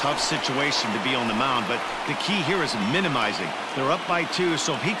is a tough situation to be on the mound, but the key here is minimizing. They're up by 2,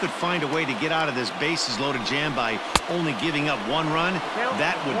 so if he could find a way to get out of this bases loaded jam by only giving up 1 run,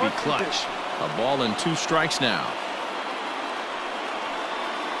 that would be clutch. A ball and 2 strikes now.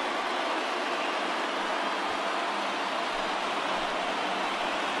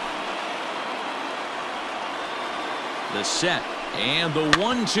 The set and the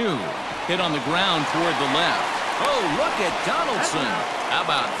 1-2 hit on the ground toward the left. Oh, look at Donaldson. How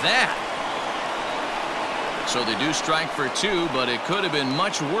about that? So they do strike for 2, but it could have been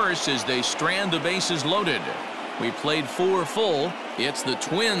much worse as they strand the bases loaded. We played 4 full. It's the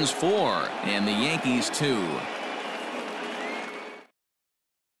Twins 4 and the Yankees 2.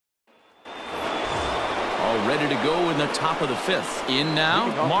 Ready to go in the top of the 5th. In now,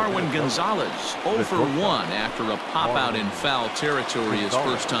 Marwin Gonzalez, 0 for 1 after a pop-out in foul territory his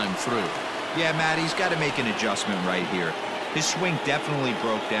first time through. Yeah, Matt, he's got to make an adjustment right here. His swing definitely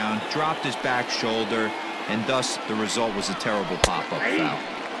broke down, dropped his back shoulder, and thus the result was a terrible pop-up foul.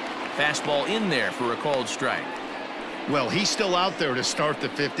 Fastball in there for a called strike. Well, he's still out there to start the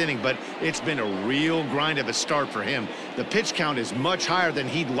 5th inning, but it's been a real grind of a start for him. The pitch count is much higher than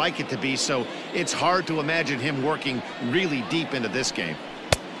he'd like it to be, so it's hard to imagine him working really deep into this game.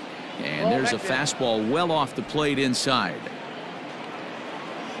 And there's a fastball well off the plate inside.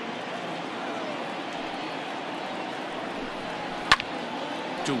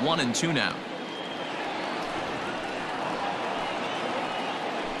 To 1-2 now.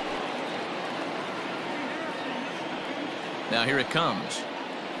 Now here it comes.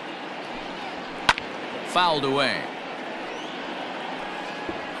 Fouled away.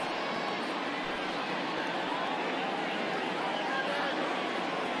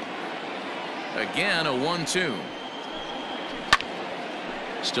 Again, a 1-2.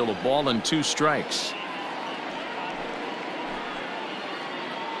 Still a ball and 2 strikes.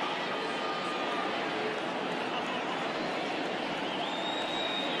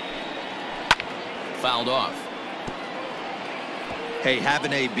 Fouled off. Hey, have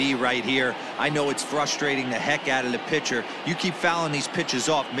an AB right here. I know it's frustrating the heck out of the pitcher. You keep fouling these pitches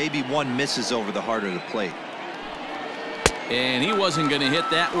off, maybe one misses over the heart of the plate. And he wasn't going to hit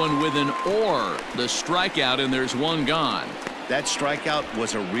that one with an or. The strikeout, and there's one gone. That strikeout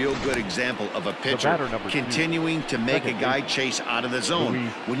was a real good example of a pitcher continuing to make a guy chase out of the zone.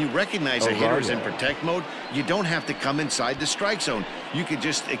 When you recognize a hitter's in protect mode, you don't have to come inside the strike zone. You can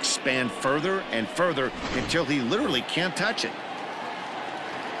just expand further and further until he literally can't touch it.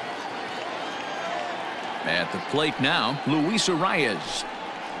 At the plate now, Luis Arias.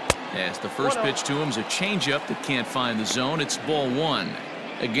 As the first pitch to him is a changeup that can't find the zone. It's ball one.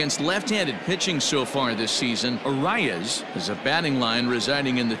 Against left-handed pitching so far this season, Arias has a batting line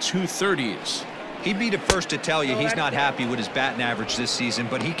residing in the 230s. He'd be the first to tell you he's not happy with his batting average this season,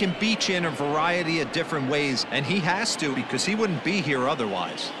 but he can beat you in a variety of different ways, and he has to because he wouldn't be here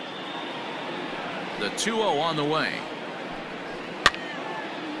otherwise. The 2-0 on the way.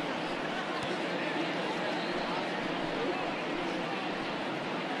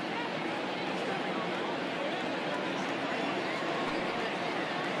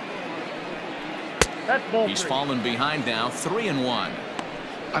 He's fallen behind now, 3-1.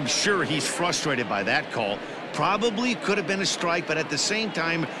 I'm sure he's frustrated by that call. Probably could have been a strike, but at the same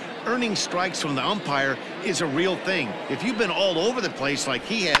time, earning strikes from the umpire is a real thing. If you've been all over the place like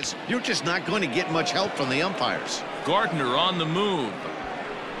he has, you're just not going to get much help from the umpires. Gardner on the move.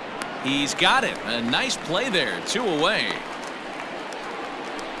 He's got it. A nice play there. 2 away.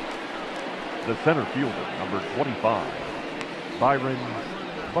 The center fielder, number 25, Byron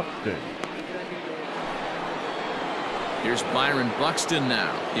Buxton. Here's Byron Buxton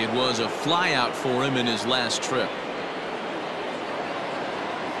now. It was a flyout for him in his last trip.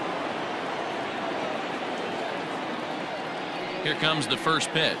 Here comes the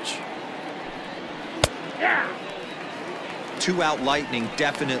first pitch. Two-out lightning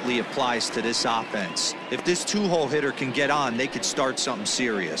definitely applies to this offense. If this two-hole hitter can get on, they could start something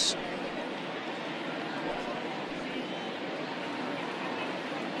serious.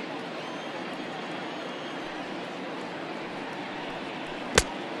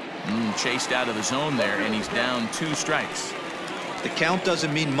 Chased out of the zone there, and he's down 2 strikes. The count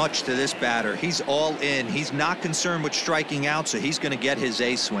doesn't mean much to this batter. He's all in. He's not concerned with striking out, so he's going to get his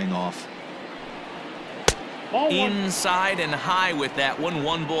A swing off. Inside and high with that one.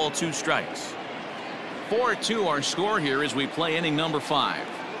 1 ball, 2 strikes. 4-2 our score here as we play inning number 5.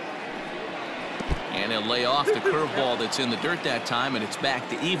 And he'll lay off the curveball that's in the dirt that time, and it's back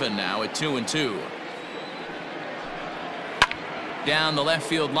to even now at 2-2. Down the left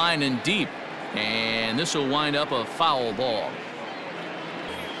field line and deep, and this will wind up a foul ball.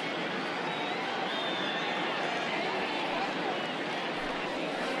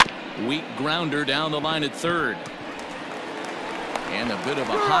 Weak grounder down the line at third, and a bit of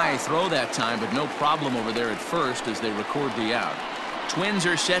a high throw that time, but no problem over there at first as they record the out. Twins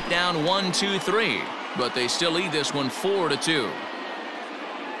are set down 1-2-3, but they still lead this one 4-2.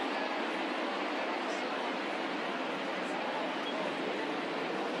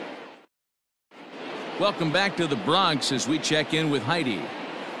 Welcome back to the Bronx as we check in with Heidi.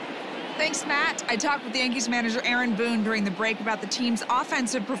 Thanks, Matt. I talked with the Yankees manager Aaron Boone during the break about the team's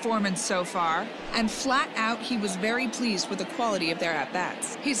offensive performance so far, and flat out he was very pleased with the quality of their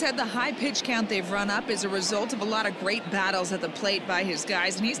at-bats. He said the high pitch count they've run up is a result of a lot of great battles at the plate by his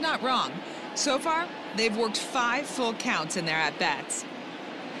guys, and he's not wrong. So far, they've worked 5 full counts in their at-bats.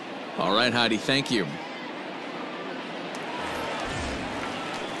 All right, Heidi, thank you.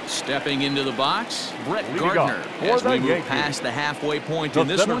 Stepping into the box, Brett Gardner as we move past the halfway point in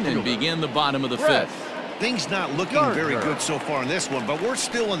this one and begin the bottom of the 5th. Things not looking very good so far in this one, but we're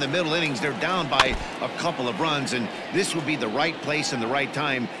still in the middle innings. They're down by a couple of runs, and this would be the right place and the right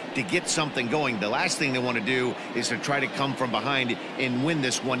time to get something going. The last thing they want to do is to try to come from behind and win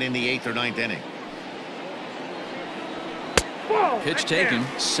this one in the 8th or 9th inning. Pitch taken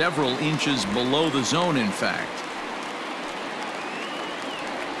several inches below the zone, in fact.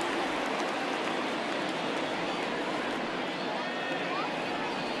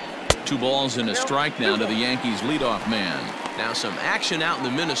 Two balls and a strike now to the Yankees leadoff man. Now some action out in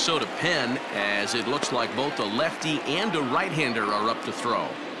the Minnesota pen as it looks like both a lefty and a right-hander are up to throw.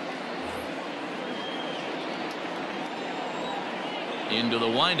 Into the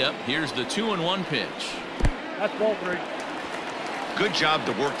windup. Here's the 2-1 pitch. That's ball 3. Good job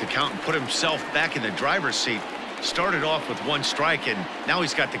to work the count and put himself back in the driver's seat. Started off with 1 strike, and now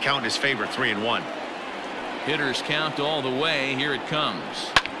he's got the count in his favor, 3-1. Hitters count all the way. Here it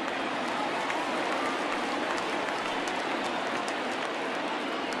comes.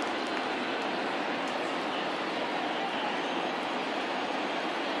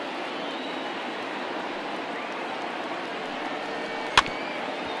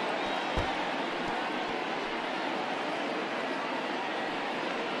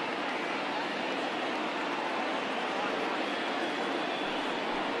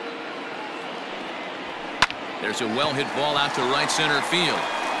 There's a well-hit ball out to right center field.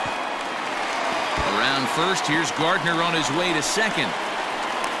 Around first, here's Gardner on his way to second.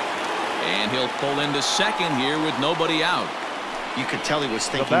 And he'll pull into second here with nobody out. You could tell he was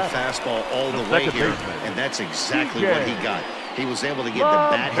thinking fastball all the way here, and that's exactly what he got. He was able to get the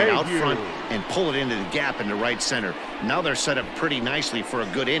bat hit out front and pull it into the gap into right center. Now they're set up pretty nicely for a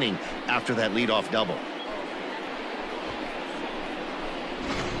good inning after that leadoff double.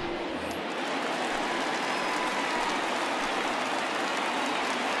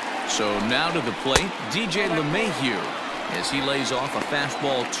 So now to the plate, DJ LeMahieu, as he lays off a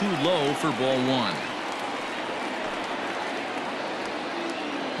fastball too low for ball one.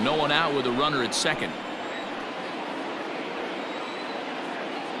 No one out with a runner at second.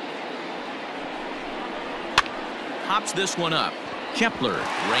 Hops this one up. Kepler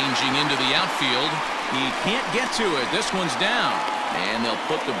ranging into the outfield. He can't get to it. This one's down. And they'll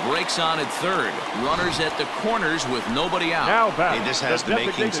put the brakes on at third. Runners at the corners with nobody out. Hey, this has the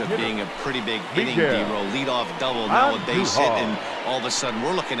makings of being a pretty big inning, D-Roll. Leadoff double, now a base hit, and all of a sudden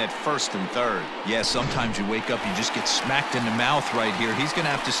we're looking at first and third. Yeah, sometimes you wake up, you just get smacked in the mouth right here. He's going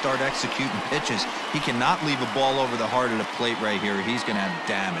to have to start executing pitches. He cannot leave a ball over the heart of the plate right here. He's going to have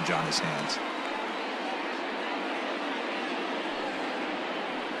damage on his hands.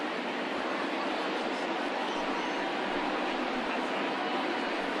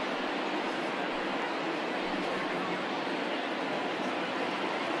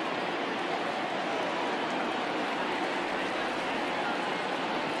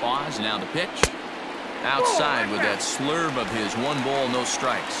 Pause, now the pitch. Outside with that slurve of his 1 ball, no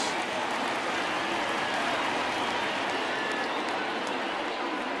strikes.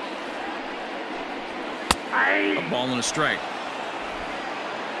 A ball and a strike.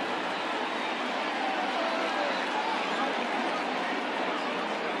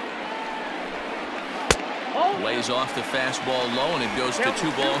 Lays off the fastball low, and it goes to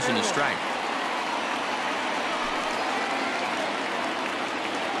 2 balls and a strike.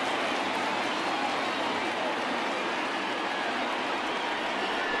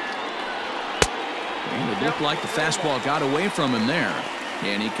 It looked like the fastball got away from him there.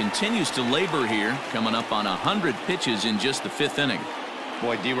 And he continues to labor here, coming up on 100 pitches in just the 5th inning.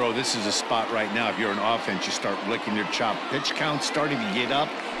 Boy, D-Row, this is a spot right now. If you're an offense, you start licking your chop. Pitch count starting to get up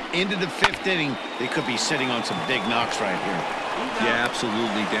into the 5th inning. They could be sitting on some big knocks right here. Yeah,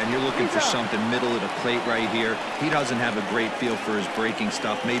 absolutely, Dan. You're looking for something middle of the plate right here. He doesn't have a great feel for his breaking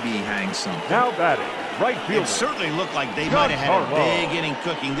stuff. Maybe he hangs something. Now batting, right fielder. It certainly looked like they might have had a big inning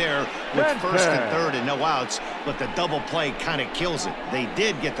cooking there with first and third and no outs, but the double play kind of kills it. They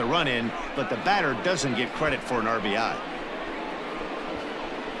did get the run in, but the batter doesn't get credit for an RBI.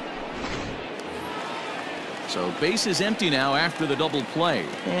 So base is empty now after the double play.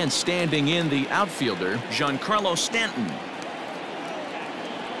 And standing in the outfielder, Giancarlo Stanton.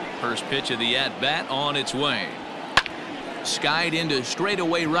 First pitch of the at-bat on its way. Skied into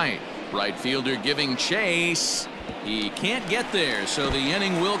straightaway right. Right fielder giving chase. He can't get there, so the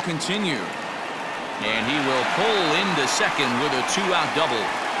inning will continue. And he will pull into second with a 2-out double.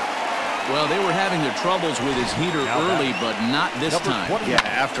 Well, they were having their troubles with his heater early, but not this time. Yeah,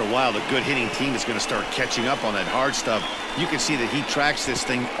 after a while, the good hitting team is going to start catching up on that hard stuff. You can see that he tracks this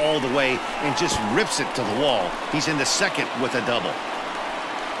thing all the way and just rips it to the wall. He's in the second with a double.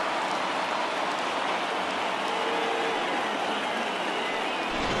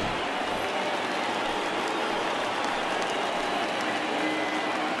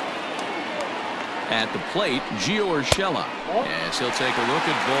 At the plate, Gio Urshela, as he'll take a look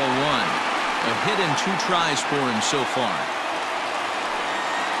at ball 1. A hit and 2 tries for him so far.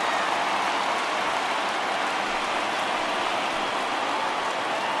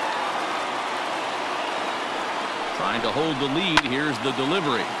 Trying to hold the lead. Here's the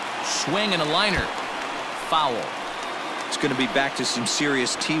delivery. Swing and a liner. Foul. It's going to be back to some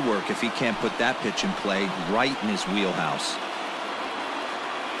serious tee work if he can't put that pitch in play right in his wheelhouse.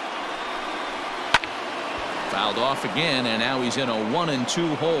 Fouled off again, and now he's in a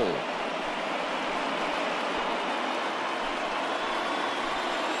 1-2 hole.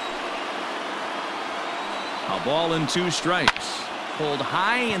 A ball and 2 strikes. Pulled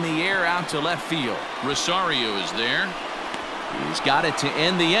high in the air out to left field. Rosario is there. He's got it to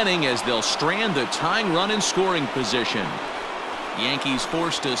end the inning as they'll strand the tying run in scoring position. Yankees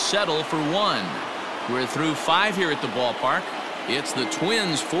forced to settle for 1. We're through 5 here at the ballpark. It's the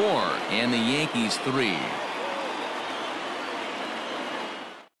Twins 4 and the Yankees 3.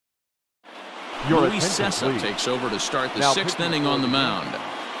 Luis Cessa takes over to start the 6th inning on the mound.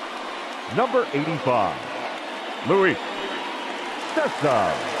 Number 85, Luis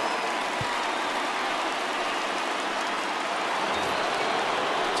Cessa.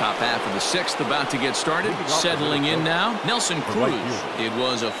 Top half of the sixth about to get started. Settling in now, Nelson Cruz. It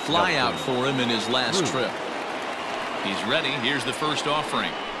was a flyout for him in his last trip. He's ready. Here's the first offering.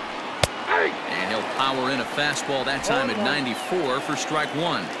 And he'll power in a fastball that time at 94 for strike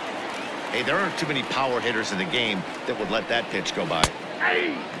one. Hey, there aren't too many power hitters in the game that would let that pitch go by.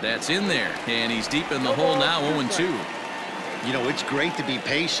 That's in there, and he's deep in the hole now, 0-2. You know, it's great to be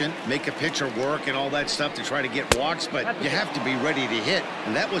patient, make a pitcher work and all that stuff to try to get walks, but you have to be ready to hit.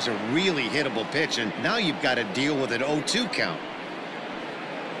 And that was a really hittable pitch, and now you've got to deal with an 0-2 count.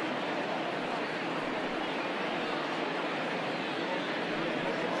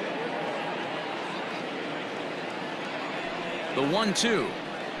 The 1-2.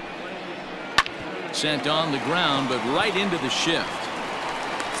 Sent on the ground, but right into the shift.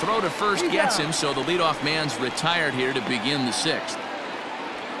 Throw to first gets him, so the leadoff man's retired here to begin the sixth.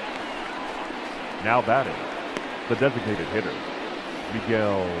 Now batting, the designated hitter,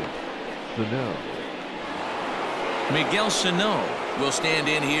 Miguel Sano. Miguel Sano will stand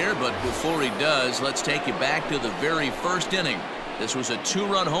in here, but before he does, let's take you back to the very first inning. This was a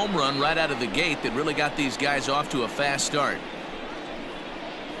two-run home run right out of the gate that really got these guys off to a fast start.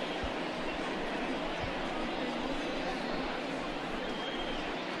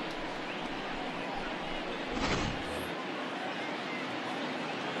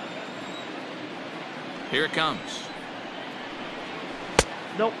 Here it comes.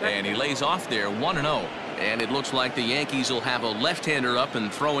 Nope. And he lays off there, 1-0. And it looks like the Yankees will have a left-hander up and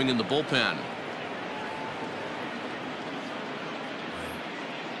throwing in the bullpen.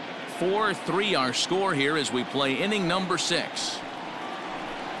 4-3 our score here as we play inning number 6.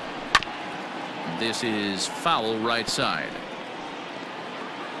 This is foul right side.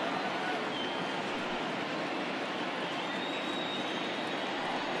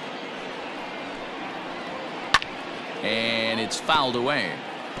 And it's fouled away.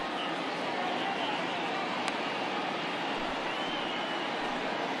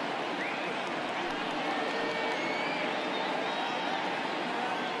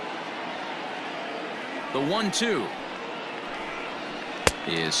 The 1-2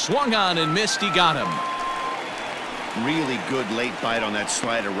 is swung on and missed. He got him. Really good late bite on that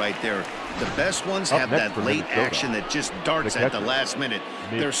slider right there. The best ones have that late action that just darts at the last minute.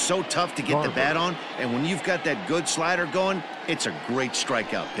 They're so tough to get the bat on, and when you've got that good slider going, it's a great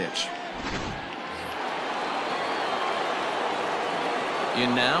strikeout pitch.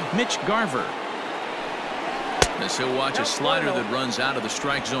 In now, Mitch Garver. As he'll watch a slider that runs out of the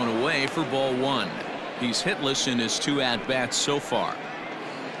strike zone away for ball one. He's hitless in his 2 at-bats so far.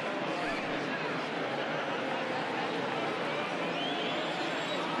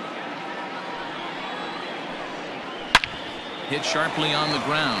 Hit sharply on the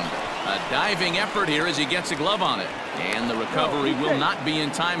ground. A diving effort here as he gets a glove on it. And the recovery will not be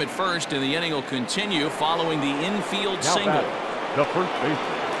in time at first, and the inning will continue following the infield single. The first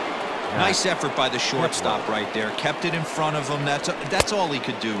baseman. Nice effort by the shortstop right there. Kept it in front of him. That's all he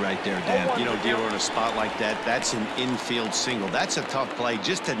could do right there, Dan. You know, Dealer, in a spot like that, that's an infield single. That's a tough play.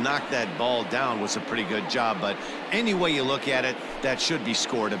 Just to knock that ball down was a pretty good job. But any way you look at it, that should be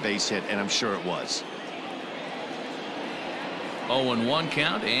scored a base hit, and I'm sure it was. 0-1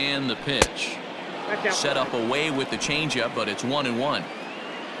 count and the pitch. Set up away with the changeup, but it's 1-1.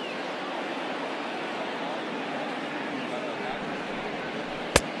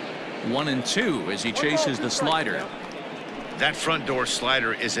 One and two as he chases the slider. That front door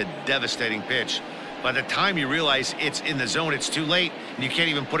slider is a devastating pitch. By the time you realize it's in the zone, it's too late, and you can't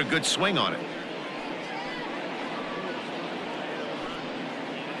even put a good swing on it.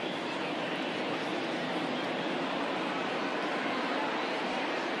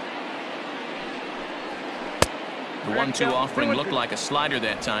 The 1-2 offering looked like a slider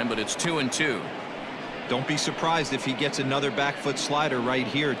that time, but it's 2-2. Don't be surprised if he gets another back foot slider right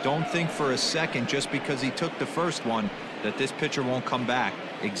here. Don't think for a second, just because he took the first one, that this pitcher won't come back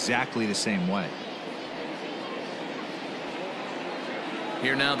exactly the same way.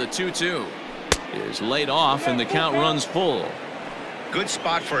 Here now the 2-2 is laid off, and the count runs full. Good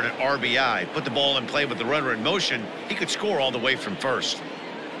spot for an RBI. Put the ball in play with the runner in motion. He could score all the way from first.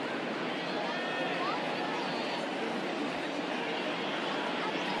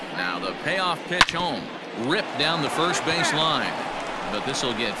 Now the payoff pitch home. Ripped down the first base line. But this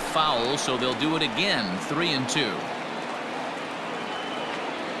will get foul, so they'll do it again. 3-2.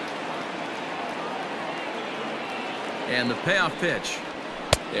 And the payoff pitch.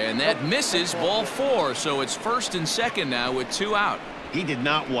 And that misses, ball 4. So it's first and second now with 2 out. He did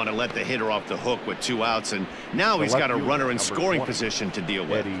not want to let the hitter off the hook with 2 outs, and now he's got a runner in scoring position to deal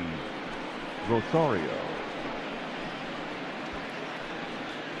with. Rosario.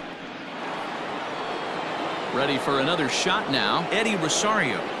 Ready for another shot now. Eddie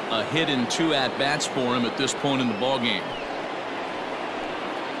Rosario. A hit and 2 at-bats for him at this point in the ballgame.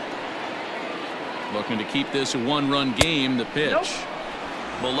 Looking to keep this a 1-run game. The pitch. Nope.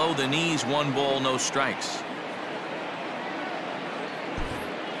 Below the knees, 1 ball, no strikes.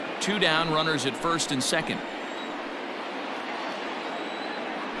 2 down, runners at first and second.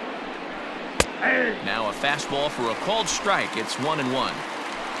 Now a fastball for a called strike. It's 1-1.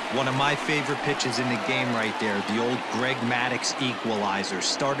 One of my favorite pitches in the game right there. The old Greg Maddux equalizer.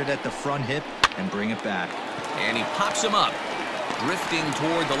 Started at the front hip and bring it back. And he pops him up, drifting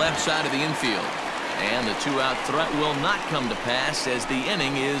toward the left side of the infield. And the 2-out threat will not come to pass as the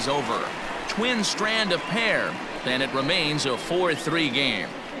inning is over. Twin strand a pair, and it remains a 4-3 game.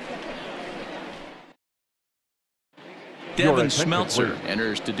 Devin Smeltzer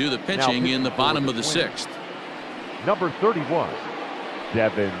enters to do the pitching in the bottom of the 6th. Number 31,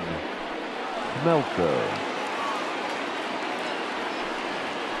 Devin Smeltzer.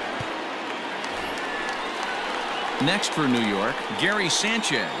 Next for New York, Gary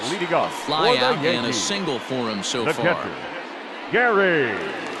Sanchez. Leading off, Fly out Yankees, and a single for him so the far. catcher, Gary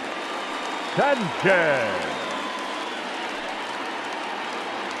Sanchez.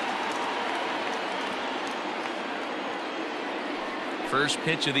 First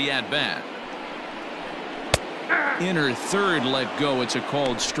pitch of the at-bat. Inner third let go. It's a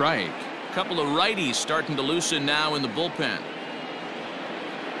called strike. Couple of righties starting to loosen now in the bullpen.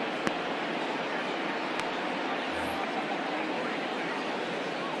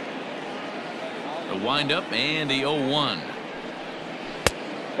 The windup and the 0-1.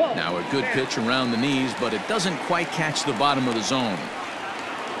 Now a good pitch around the knees, but it doesn't quite catch the bottom of the zone.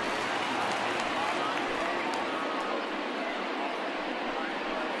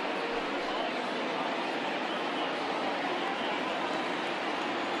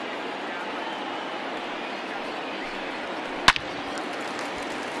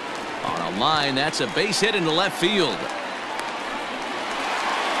 On a line, that's a base hit into left field.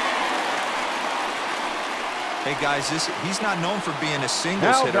 Hey guys, he's not known for being a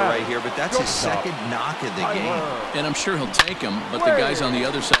singles hitter right here, but that's his second knock of the game. And I'm sure he'll take him, but the guys on the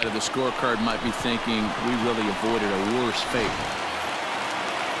other side of the scorecard might be thinking we really avoided a worse fate.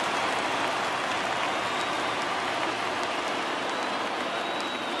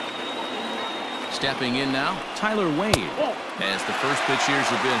 Stepping in now, Tyler Wade. As the first pitch here's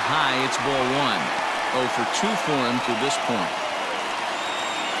a bit high, it's ball 1. 0 for 2 for him to this point.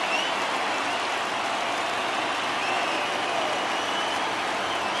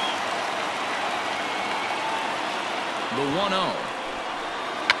 The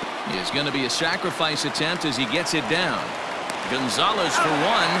 1-0 is going to be a sacrifice attempt as he gets it down. Gonzalez for 1,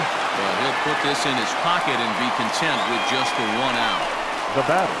 but he'll put this in his pocket and be content with just the 1 out. The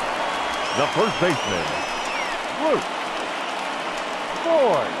batter, the first baseman, Luke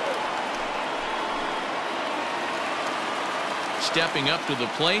Voigt. Stepping up to the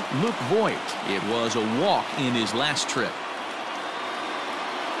plate, Luke Voigt. It was a walk in his last trip.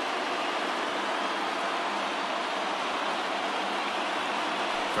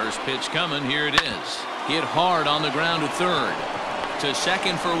 First pitch coming. Here it is. Hit hard on the ground to third. To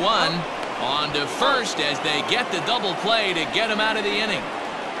second for 1. On to first as they get the double play to get him out of the inning.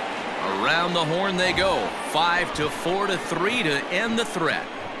 Around the horn they go. 5-4-3 to end the threat.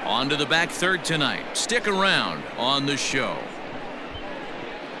 On to the back third tonight. Stick around on the show.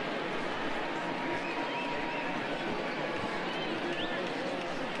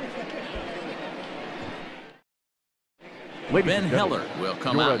 Ben Heller will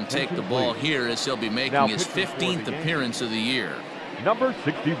come out and take the ball here as he'll be making his 15th appearance of the year. Number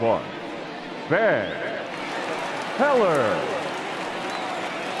 61, Ben Heller.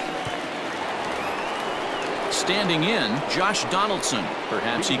 Standing in, Josh Donaldson.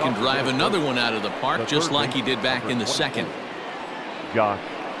 Perhaps he can drive another one out of the park just like he did back in the second. Josh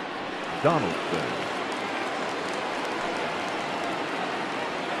Donaldson.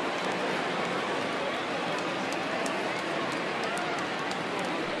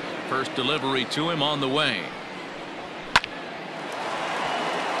 First delivery to him on the way.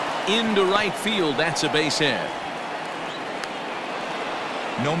 Into right field. That's a base hit.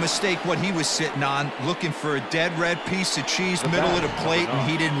 No mistake what he was sitting on, looking for a dead red piece of cheese middle of the plate,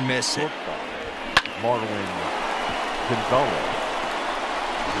 and he didn't miss it. Marwin Gonzalez.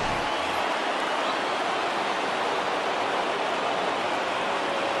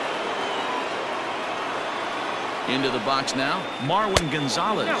 Into the box now, Marwin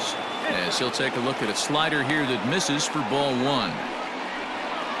Gonzalez. As he'll take a look at a slider here that misses for ball 1.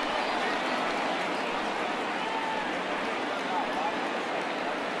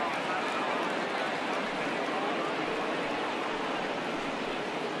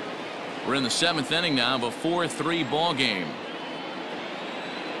 We're in the 7th inning now of a 4-3 ball game.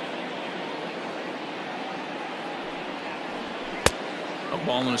 A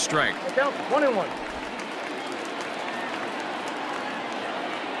ball and a strike. Count 1-1.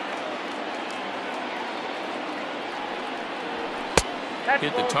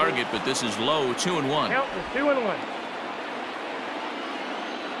 Hit the target, but this is low. 2-1. Count is 2-1.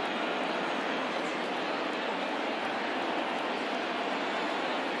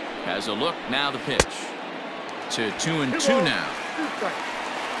 Has a look. Now the pitch. To 2-2 now. 2 strikes.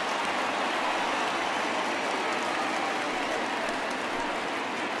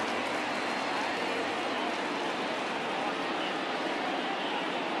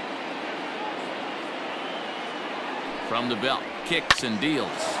 From the belt, kicks and deals.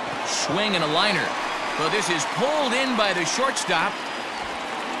 Swing and a liner. But this is pulled in by the shortstop.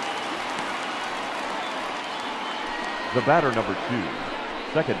 The batter, number 2,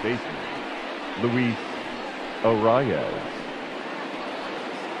 second baseman, Luis Arias.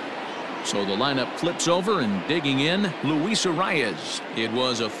 So the lineup flips over, and digging in, Luis Arias. It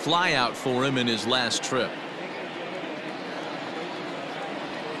was a flyout for him in his last trip.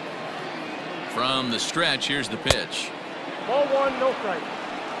 From the stretch, here's the pitch. Ball 1, no strike.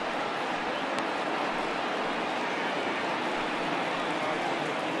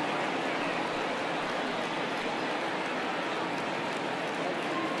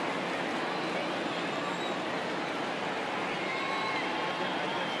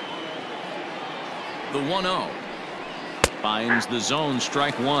 The 1-0. Finds the zone,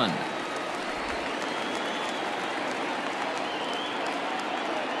 strike 1.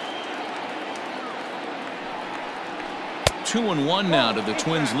 Two and one now to the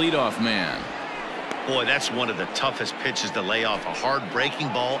Twins leadoff man. Boy, that's one of the toughest pitches to lay off. A hard breaking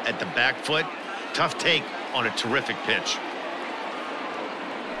ball at the back foot. Tough take on a terrific pitch.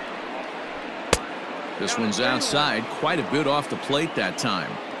 This one's outside, quite a bit off the plate that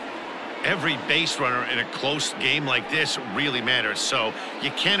time. Every base runner in a close game like this really matters, so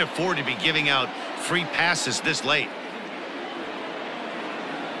you can't afford to be giving out free passes this late.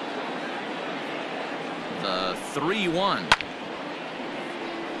 The 3-1.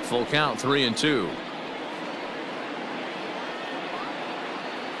 Full count, 3-2.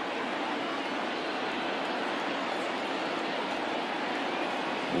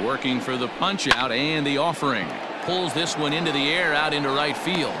 Working for the punch out and the offering. Pulls this one into the air out into right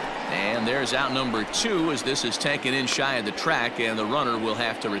field. And there's out number 2 as this is taken in shy of the track, and the runner will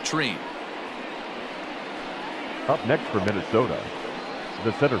have to retreat. Up next for Minnesota,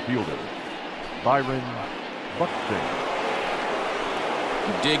 the center fielder, Byron Buxton.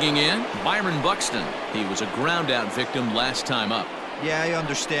 Digging in, Byron Buxton. He was a ground-out victim last time up. Yeah, I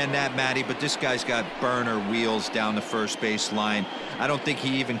understand that, Matty, but this guy's got burner wheels down the first base line. I don't think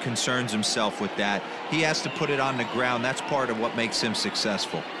he even concerns himself with that. He has to put it on the ground. That's part of what makes him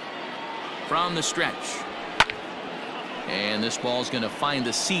successful. From the stretch. And this ball's going to find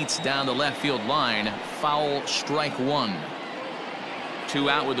the seats down the left field line. Foul, strike 1. 2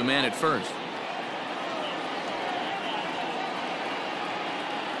 out with the man at first.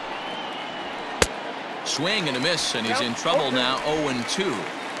 Swing and a miss, and he's in trouble now. 0-2.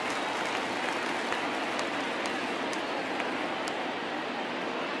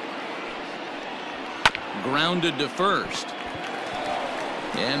 Grounded to first.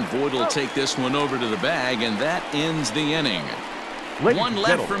 And Voit will take this one over to the bag, and that ends the inning. One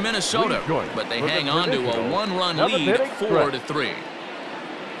left for Minnesota, but they hang on to a 1-run lead, 4-3.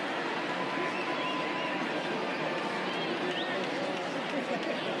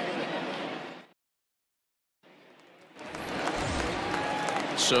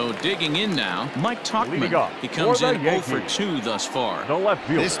 So digging in now, Mike Tauchman. He comes in 0 for 2 thus far.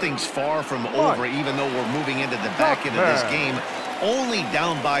 This thing's far from over, even though we're moving into the back end of this game. Only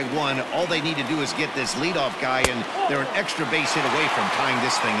down by 1. All they need to do is get this leadoff guy, and they're an extra base hit away from tying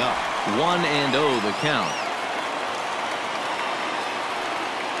this thing up. 1-0 the count.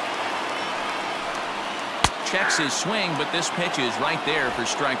 Checks his swing, but this pitch is right there for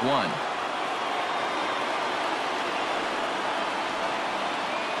strike 1.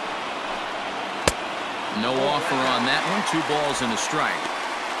 No offer on that one. 2 balls and a strike.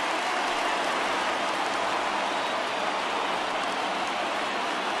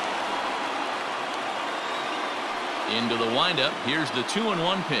 Into the windup. Here's the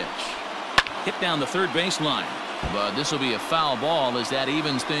 2-1 pitch. Hit down the third baseline. But this will be a foul ball as that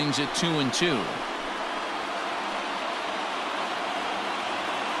evens things at 2-2.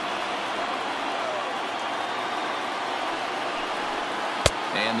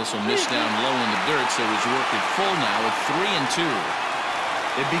 And this will miss down low in the dirt, so he's worked it full now at 3-2.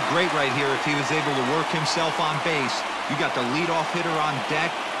 It'd be great right here if he was able to work himself on base. You got the leadoff hitter on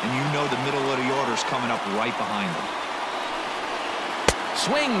deck, and you know the middle of the order is coming up right behind him.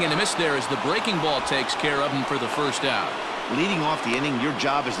 Swing and a miss there as the breaking ball takes care of him for the first out. Leading off the inning, your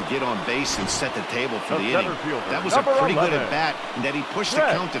job is to get on base and set the table for the inning. That was a number pretty 11. good at-bat, and that he pushed the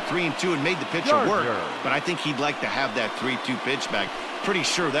count to 3-2 and made the pitcher work. But I think he'd like to have that 3-2 pitch back. Pretty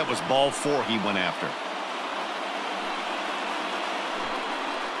sure that was ball 4 he went after.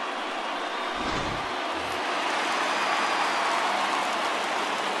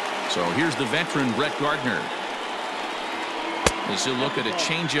 So here's the veteran Brett Gardner. As he'll look at a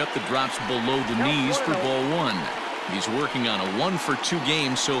changeup that drops below the knees for ball 1. He's working on a 1-for-2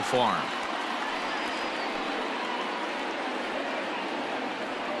 game so far.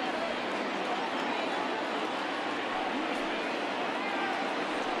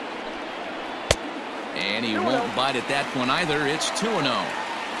 And he won't bite at that one either. It's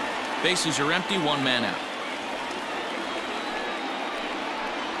 2-0. Bases are empty, 1 man out.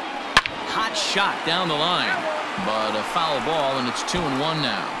 Hot shot down the line, but a foul ball, and it's 2-1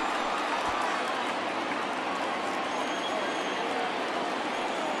 now.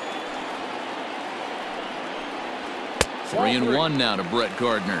 Three and 1 now to Brett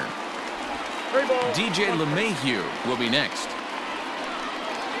Gardner. DJ LeMahieu will be next.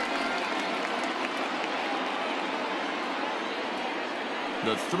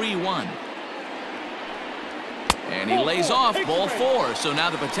 The 3-1. And he lays off ball 4. So now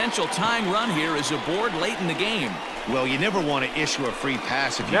the potential tying run here is aboard late in the game. Well, you never want to issue a free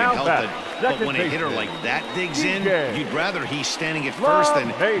pass if you can help it. But when a hitter like that digs in, you'd rather he's standing at first than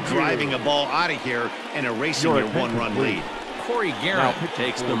driving a ball out of here and erasing your 1-run lead. Corey Garrett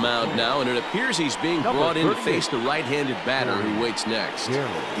takes the mound now, and it appears he's being brought in to face the right-handed batter who waits next.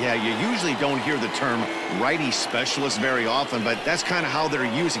 Yeah, you usually don't hear the term righty specialist very often, but that's kind of how they're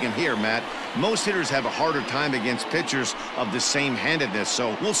using him here, Matt. Most hitters have a harder time against pitchers of the same handedness,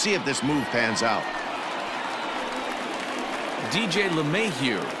 so we'll see if this move pans out. DJ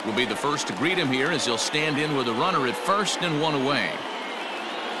LeMahieu will be the first to greet him here as he'll stand in with a runner at first and 1 away.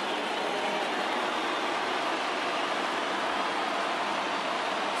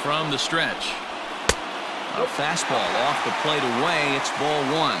 From the stretch. A fastball off the plate away. It's ball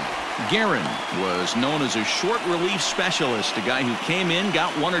 1. Guerin was known as a short relief specialist, a guy who came in,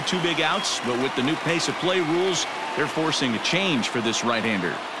 got 1 or 2 big outs, but with the new pace of play rules, they're forcing a change for this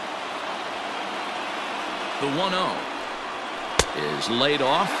right-hander. The 1-0 is laid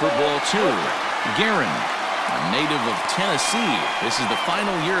off for ball 2. Guerin, a native of Tennessee. This is the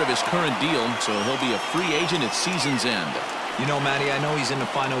final year of his current deal, so he'll be a free agent at season's end. You know, Matty, I know he's in the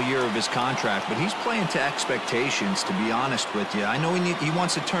final year of his contract, but he's playing to expectations, to be honest with you. I know he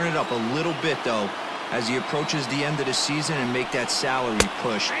wants to turn it up a little bit, though, as he approaches the end of the season and make that salary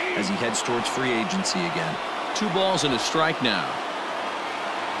push as he heads towards free agency again. 2 balls and a strike now.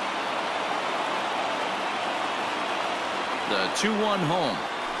 The 2-1 home.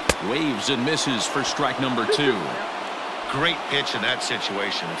 Waves and misses for strike number 2. Great pitch in that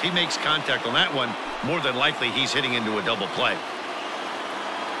situation. If he makes contact on that one, more than likely he's hitting into a double play.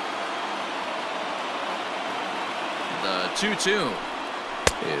 The 2-2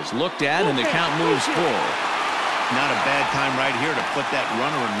 is looked at, and the count moves full. Not a bad time right here to put that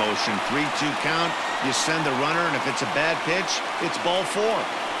runner in motion. 3-2 count. You send the runner, and if it's a bad pitch, it's ball 4.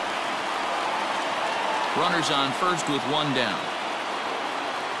 Runners on first with 1 down.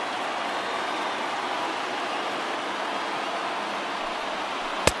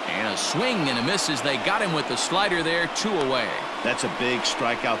 And a swing and a miss as they got him with the slider there, 2 away. That's a big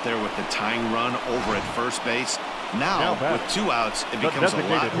strikeout there with the tying run over at first base. Now with 2 outs, it becomes a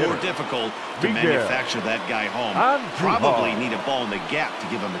lot more difficult to manufacture that guy home. Probably need a ball in the gap to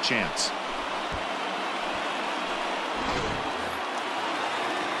give him a chance.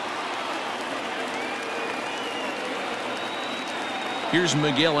 Here's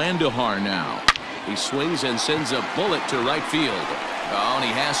Miguel Andujar now. He swings and sends a bullet to right field. Oh, and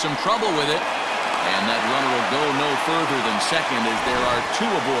he has some trouble with it. And that runner will go no further than second as there are 2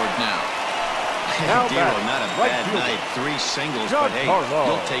 aboard now. Dero, not a bad night. 3 singles, but hey,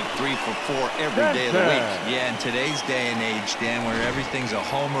 he'll take 3 for 4 every day of the week. Yeah, in today's day and age, Dan, where everything's a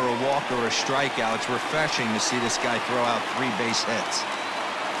homer, a walk, or a strikeout, it's refreshing to see this guy throw out 3 base hits.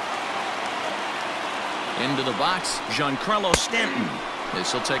 Into the box, Giancarlo Stanton.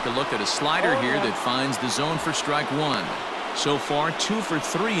 As he'll take a look at a slider here that finds the zone for strike 1. So far, 2 for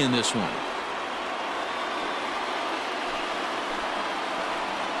 3 in this one.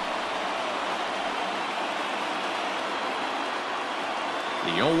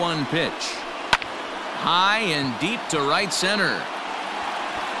 The 0-1 pitch. High and deep to right center.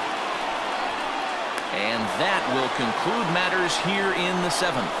 And that will conclude matters here in the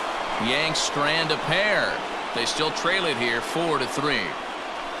 7th. Yanks strand a pair. They still trail it here 4-3.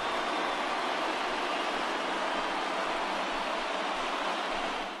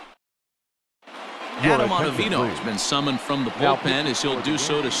 Adam Ottavino has been summoned from the bullpen as he'll do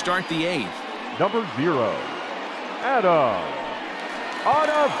so to start the 8th. Number 0, Adam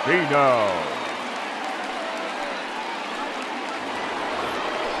Ottavino.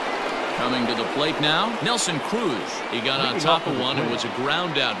 Coming to the plate now, Nelson Cruz. He got on top of one and was a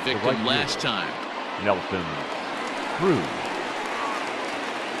ground out victim last time. Nelson Cruz.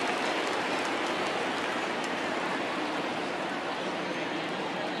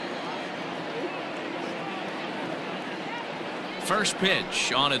 First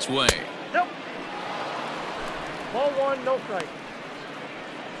pitch on its way. Nope. Ball 1, no strike.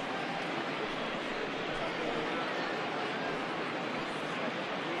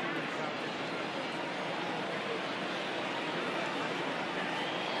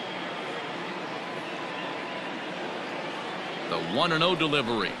 The 1-0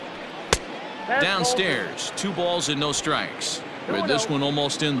 delivery. Downstairs, 2 balls and no strikes. With this one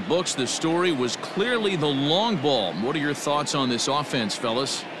almost in the books, the story was clearly the long ball. What are your thoughts on this offense,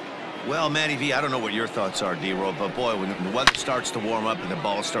 fellas? Well, Matty V, I don't know what your thoughts are, D-Roll, but boy, when the weather starts to warm up and the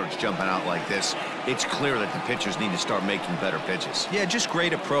ball starts jumping out like this, it's clear that the pitchers need to start making better pitches. Yeah, just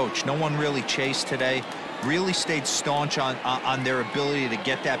great approach. No one really chased today. Really stayed staunch on their ability to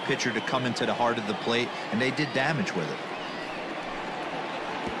get that pitcher to come into the heart of the plate, and they did damage with it.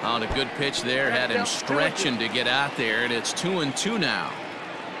 On a good pitch there, had him stretching to get out there, and it's 2-2 now.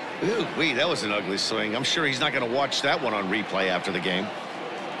 Ooh, wait, that was an ugly swing. I'm sure he's not going to watch that one on replay after the game.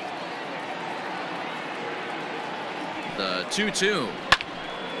 The 2-2.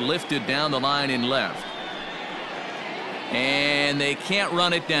 Lifted down the line in left. And they can't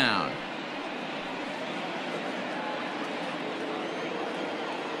run it down.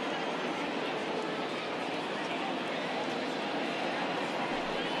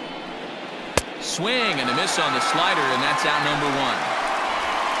 Swing and a miss on the slider, and that's out number 1.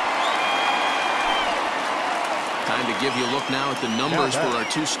 Time to give you a look now at the numbers for our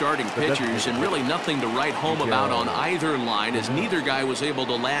 2 starting pitchers, and really nothing to write home about on either line, as neither guy was able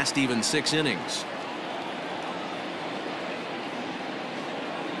to last even 6 innings.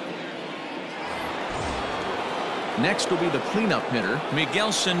 Next will be the cleanup hitter,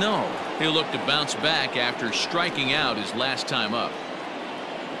 Miguel Sano. He'll look to bounce back after striking out his last time up.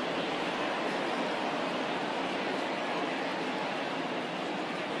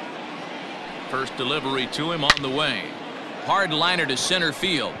 First delivery to him on the way. Hard liner to center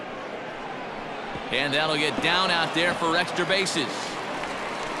field. And that'll get down out there for extra bases.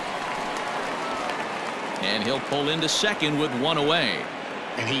 And he'll pull into second with 1 away.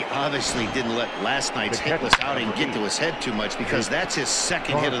 And he obviously didn't let last night's hitless outing get to his head too much, because that's his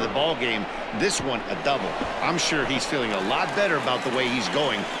 2nd hit of the ball game. This one a double. I'm sure he's feeling a lot better about the way he's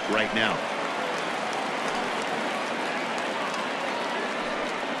going right now.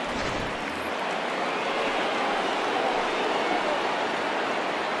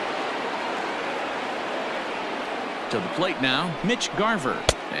 To the plate now, Mitch Garver.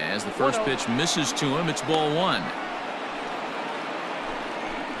 As the first pitch misses to him, it's ball 1.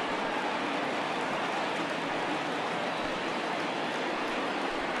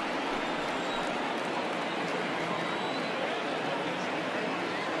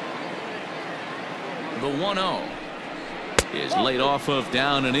 The 1-0 is laid off of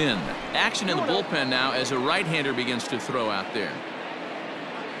down and in. Action in the bullpen now as a right-hander begins to throw out there.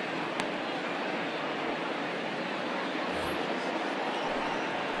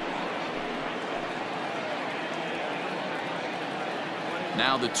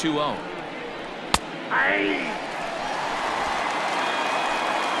 Now the 2-0.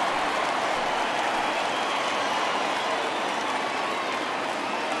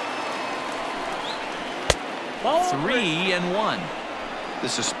 Ball 3-1.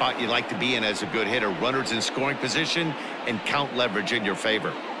 This is a spot you like to be in as a good hitter. Runners in scoring position and count leverage in your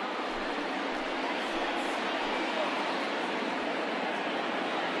favor.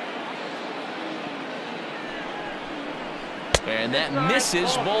 And that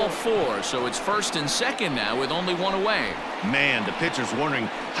misses ball 4. So it's 1st and 2nd now with only 1 away. Man, the pitcher's wondering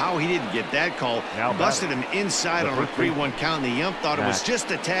how he didn't get that call. Busted him inside on a 3-1 count, and the ump thought it was just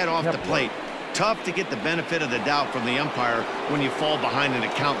a tad off the plate. Tough to get the benefit of the doubt from the umpire when you fall behind in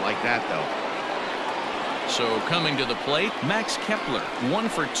a count like that, though. So coming to the plate, Max Kepler, 1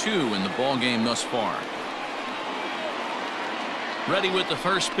 for 2 in the ball game thus far. Ready with the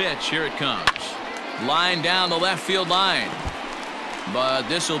first pitch. Here it comes. Line down the left field line. But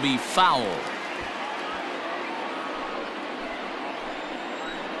this will be foul.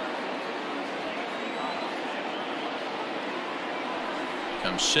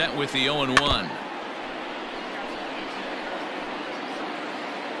 Comes set with the 0-1.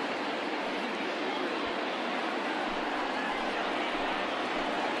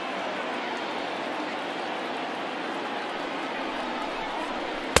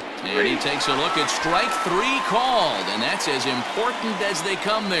 And he takes a look at strike 3 called, and that's as important as they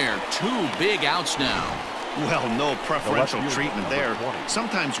come there. 2 big outs now. Well, no preferential treatment there.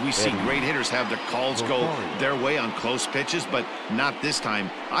 Sometimes we see great hitters have their calls go their way on close pitches, but not this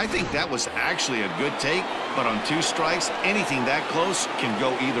time. I think that was actually a good take, but on 2 strikes, anything that close can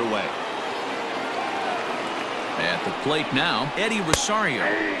go either way. At the plate now, Eddie Rosario,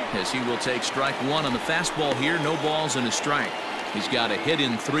 as he will take strike 1 on the fastball here. No balls and a strike. He's got a hit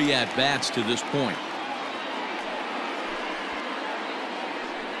in 3 at-bats to this point.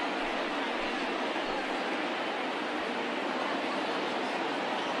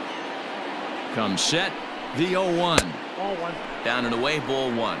 Comes set, the 0-1. Ball 1. Down and away,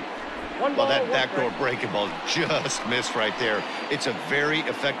 ball 1. Well, that backdoor breaking ball just missed right there. It's a very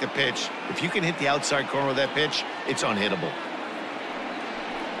effective pitch. If you can hit the outside corner of that pitch, it's unhittable.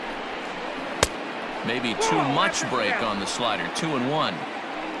 Maybe too much break on the slider. 2-1.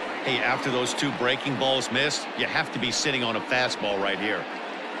 Hey, after those 2 breaking balls missed, you have to be sitting on a fastball right here.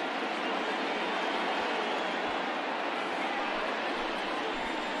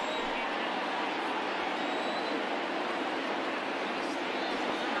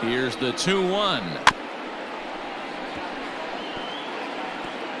 Here's the 2-1.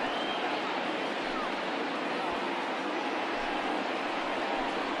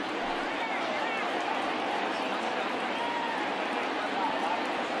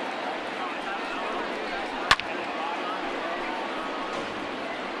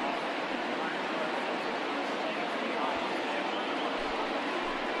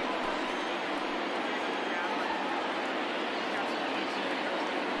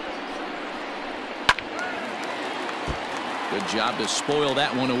 Good job to spoil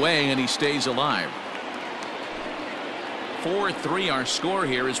that one away, and he stays alive. 4-3 our score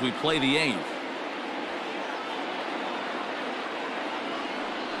here as we play the 8th.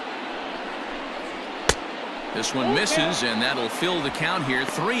 This one misses, and that'll fill the count here.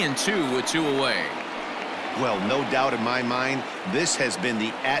 3-2 with 2 away. Well, no doubt in my mind, this has been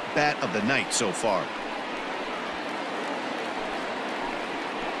the at-bat of the night so far.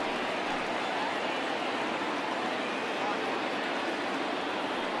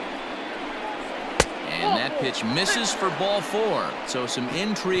 And that pitch misses for ball 4. So some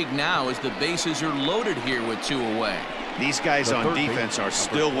intrigue now as the bases are loaded here with 2 away. These guys on defense are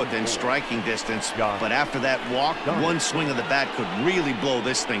still within striking distance, but after that walk, one swing of the bat could really blow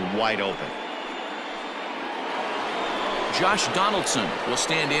this thing wide open. Josh Donaldson will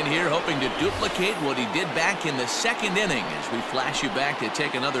stand in here hoping to duplicate what he did back in the 2nd inning as we flash you back to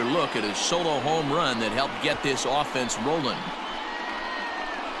take another look at his solo home run that helped get this offense rolling.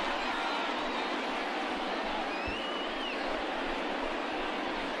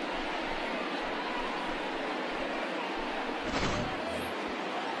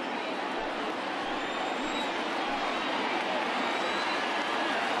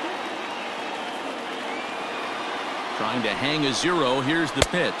 Trying to hang a 0. Here's the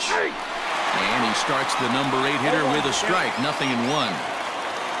pitch. And he starts the number 8 hitter with a strike. 0-1.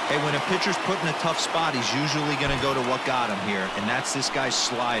 Hey, when a pitcher's put in a tough spot, he's usually going to go to what got him here, and that's this guy's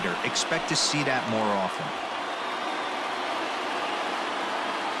slider. Expect to see that more often.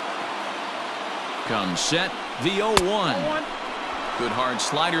 Comes set, the 0-1. Good hard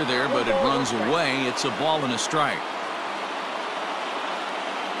slider there, but it runs away. It's a ball and a strike.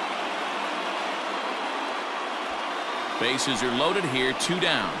 Bases are loaded here, 2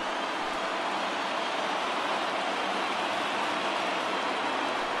 down.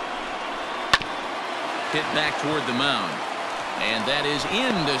 Hit back toward the mound. And that is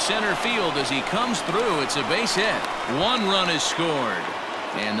into center field as he comes through. It's a base hit. 1 run is scored.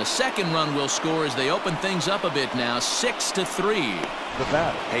 And the 2nd run will score as they open things up a bit now, 6-3.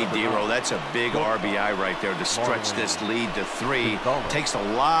 Hey, Dero, that's a big RBI right there to stretch this lead to 3. Takes a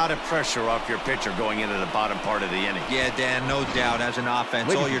lot of pressure off your pitcher going into the bottom part of the inning. Yeah, Dan, no doubt. As an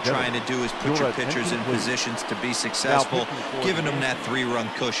offense, all you're trying to do is put your pitchers in positions to be successful. Giving them that 3-run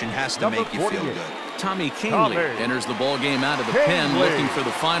cushion has to make you feel good. Tommy Kingley enters the ball game out of the pen, looking for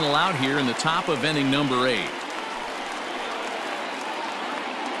the final out here in the top of inning number 8.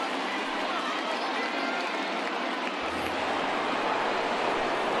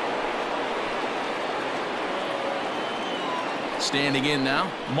 Standing in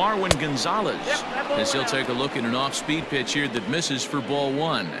now, Marwin Gonzalez, as he'll take a look at an off-speed pitch here that misses for ball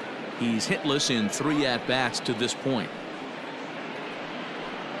 1. He's hitless in 3 at-bats to this point.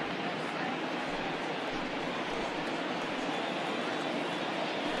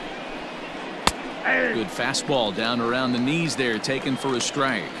 Good fastball down around the knees there, taken for a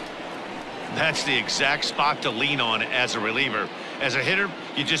strike. That's the exact spot to lean on as a reliever. As a hitter,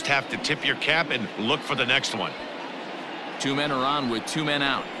 you just have to tip your cap and look for the next one. 2 men are on with 2 men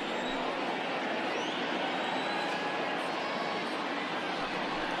out.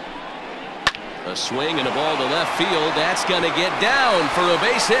 A swing and a ball to left field. That's going to get down for a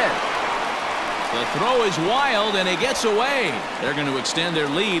base hit. The throw is wild, and it gets away. They're going to extend their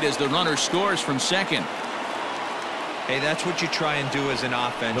lead as the runner scores from second. Hey, that's what you try and do as an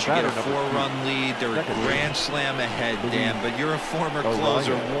offense. You get a 4-run lead. They're a grand slam ahead, Dan, but you're a former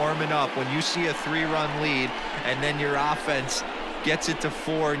closer warming up. When you see a 3-run lead and then your offense gets it to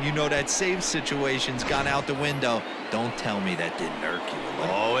 4 and you know that save situation's gone out the window, don't tell me that didn't irk you.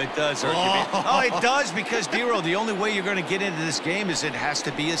 Oh, it does irk you. Oh, it does, because, Dero, the only way you're going to get into this game is it has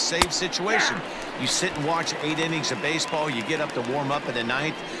to be a save situation. You sit and watch 8 innings of baseball, you get up to warm up in the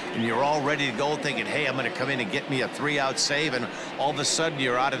 9th, and you're all ready to go thinking, hey, I'm going to come in and get me a 3-out save, and all of a sudden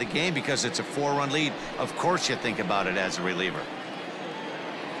you're out of the game because it's a 4-run lead. Of course you think about it as a reliever.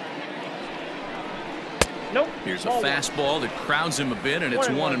 Nope. Here's a fastball that crowds him a bit, and it's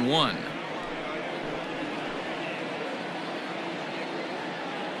 1-1.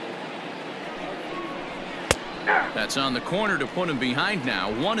 That's on the corner to put him behind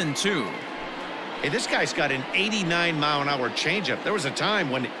now. 1-2. Hey, this guy's got an 89-mile-an-hour changeup. There was a time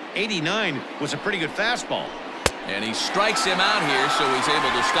when 89 was a pretty good fastball. And he strikes him out here, so he's able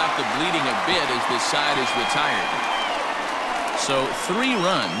to stop the bleeding a bit as this side is retired. So 3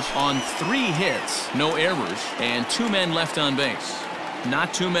 runs on 3 hits, no errors, and 2 men left on base.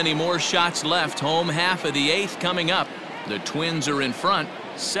 Not too many more shots left. Home half of the 8th coming up. The Twins are in front,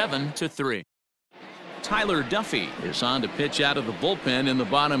 7-3. Tyler Duffy is on to pitch out of the bullpen in the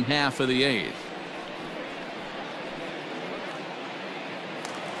bottom half of the 8th.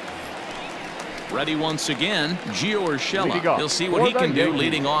 Ready once again, Gio Urshela. He'll see what he can do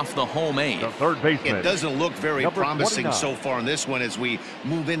leading off the home 8th. The third baseman. It doesn't look very promising 29. so far in this one as we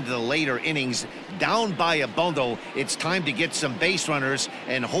move into the later innings. Down by a bundle, it's time to get some base runners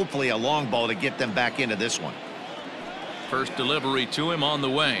and hopefully a long ball to get them back into this one. First delivery to him on the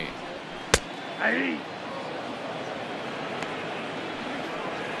way. Hey.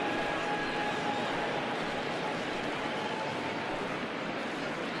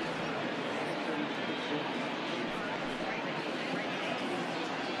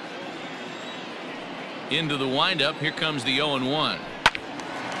 Into the windup. Here comes the 0-1.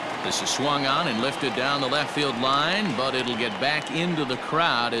 This is swung on and lifted down the left field line, but it'll get back into the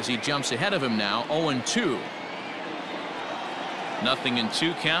crowd as he jumps ahead of him now. 0-2.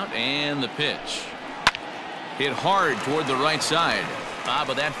 0-2 count, and the pitch. Hit hard toward the right side.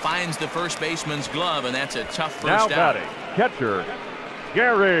 But that finds the first baseman's glove, and that's a tough first Now out. batting, catcher,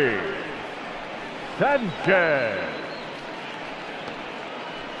 Gary Sanchez.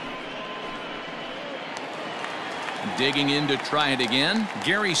 Digging in to try it again,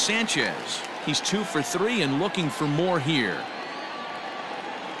 Gary Sanchez. He's 2 for 3 and looking for more here.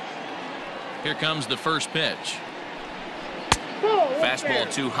 Here comes the first pitch.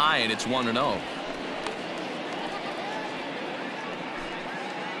 Fastball too high, and it's 1-0.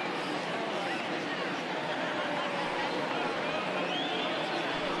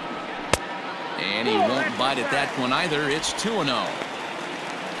 And he won't bite at that one either. It's 2-0.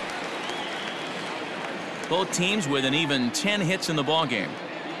 Both teams with an even 10 hits in the ballgame.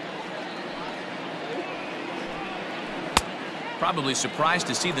 Probably surprised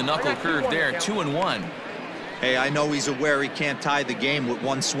to see the knuckle curve there. 2-1. Hey, I know he's aware he can't tie the game with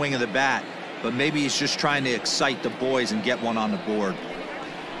one swing of the bat, but maybe he's just trying to excite the boys and get one on the board.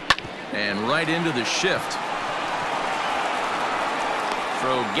 And right into the shift.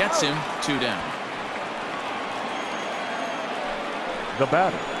 Throw gets him. 2 down. The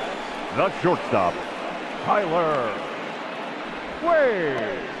batter, the shortstop, Tyler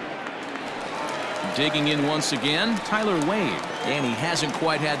Wade. Digging in once again, Tyler Wade. And he hasn't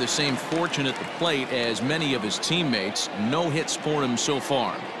quite had the same fortune at the plate as many of his teammates. No hits for him so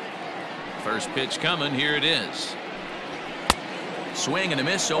far. First pitch coming. Here it is. Swing and a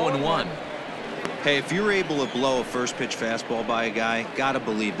miss. 0-1. Hey, if you're able to blow a first pitch fastball by a guy, gotta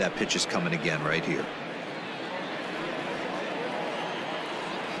believe that pitch is coming again right here.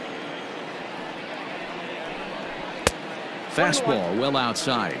 Fastball well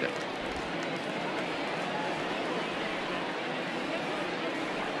outside.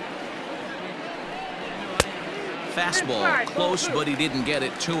 Fastball close, but he didn't get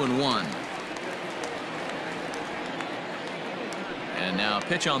it. 2-1. And now a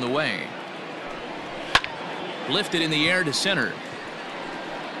pitch on the way. Lifted in the air to center.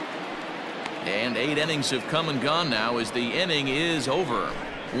 And 8 innings have come and gone now as the inning is over.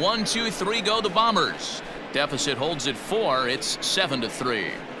 1, 2, 3 go the Bombers. Deficit holds at 4. It's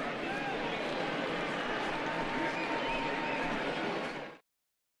 7-3.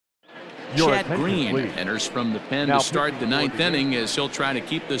 Chad Green enters from the pen to start the 9th inning as he'll try to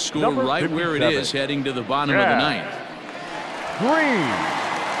keep the score right where it is heading to the bottom of the 9th. Green.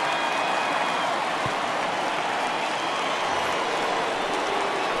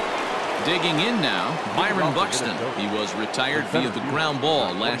 Digging in now, Byron Buxton. He was retired via the ground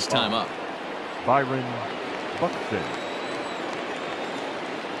ball last time up. Byron Buxton.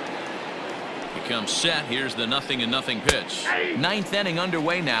 He comes set. Here's the 0-0 pitch. 9th inning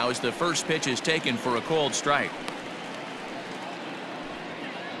underway now as the first pitch is taken for a called strike.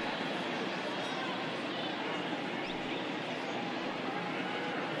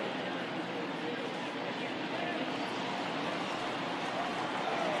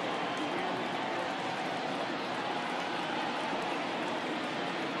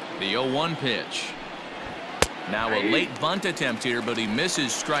 The 0-1 pitch. Now a late bunt attempt here, but he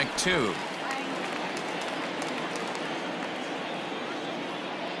misses strike 2.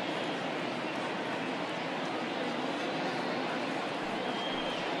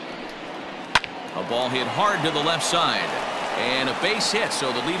 A ball hit hard to the left side. And a base hit,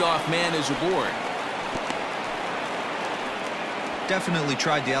 so the leadoff man is aboard. Definitely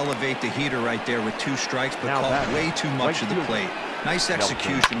tried to elevate the heater right there with 2 strikes, but caught way too much of the plate. Nice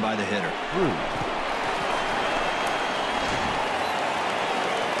execution by the hitter.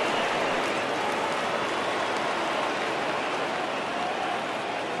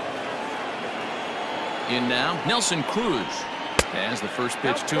 In now, Nelson Cruz. As the first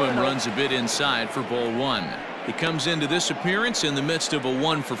pitch to him runs a bit inside for ball 1. He comes into this appearance in the midst of a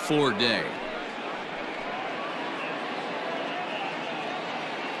 1-for-4 day.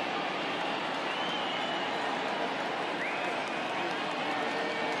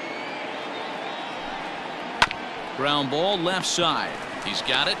 Ground ball left side. He's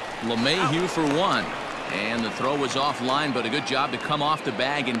got it. LeMahieu for 1. And the throw was offline, but a good job to come off the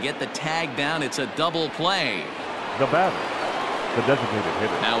bag and get the tag down. It's a double play. The batter, the designated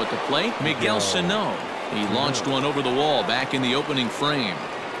hitter. Now at the plate, Miguel Sano. He launched one over the wall back in the opening frame.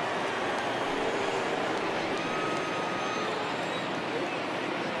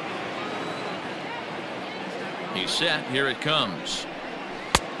 He's set. Here it comes.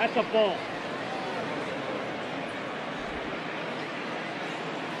 That's a ball.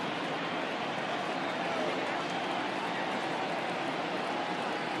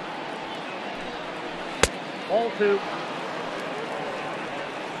 Ball 2.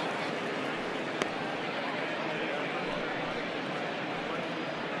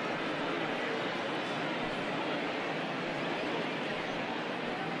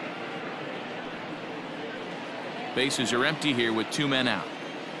 Bases are empty here with 2 men out.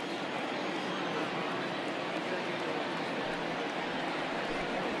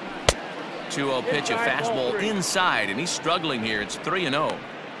 Two-0 pitch, a fastball inside, and he's struggling here. It's 3-0.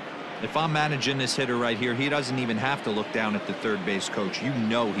 If I'm managing this hitter right here, he doesn't even have to look down at the third base coach. You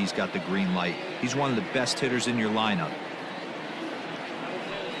know he's got the green light. He's one of the best hitters in your lineup.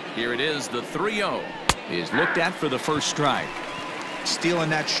 Here it is, the 3-0 is looked at for the first strike.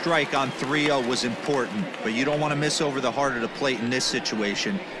 Stealing that strike on 3-0 was important, but you don't want to miss over the heart of the plate in this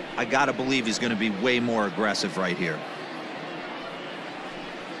situation. I got to believe he's going to be way more aggressive right here.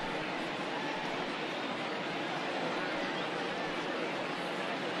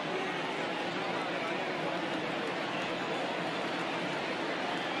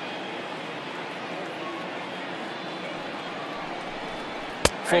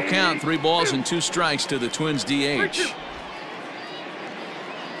 Full count, 3 balls and 2 strikes to the Twins DH.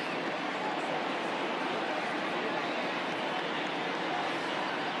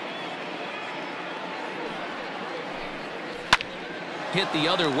 Hit the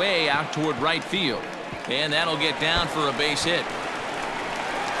other way out toward right field. And that'll get down for a base hit.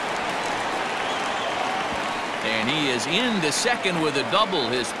 And he is into second with a double,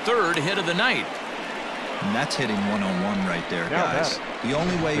 his 3rd hit of the night. And that's hitting one-on-one right there, guys. The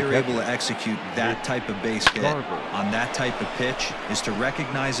only way you're able to execute that type of base hit on that type of pitch is to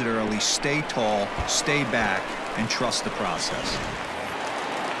recognize it early, stay tall, stay back, and trust the process.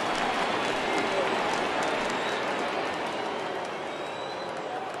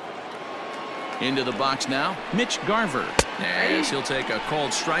 Into the box now, Mitch Garver. As he'll take a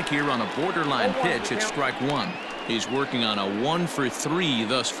called strike here on a borderline pitch at strike 1. He's working on a 1-for-3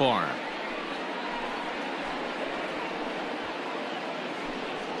 thus far.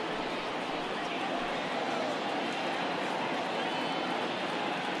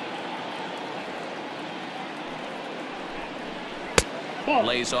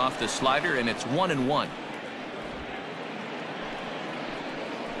 Lays off the slider, and it's 1-1.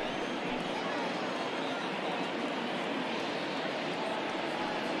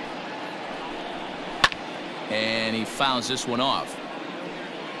 And he fouls this one off.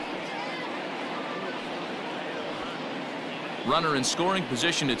 Runner in scoring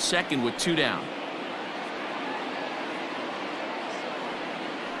position at second with 2 down.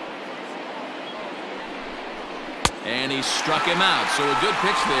 And he struck him out. So a good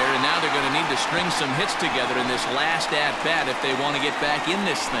pitch there, and now they're going to need to string some hits together in this last at-bat if they want to get back in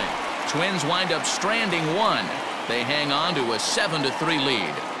this thing. Twins wind up stranding 1. They hang on to a 7-3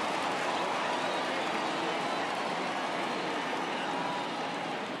 lead.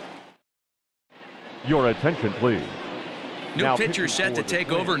 Your attention, please. New Now pitcher pitching set for to the take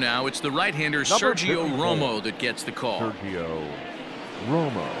Twins. over now. It's the right-hander Number Sergio 54. Romo that gets the call. Sergio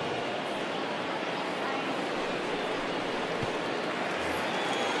Romo.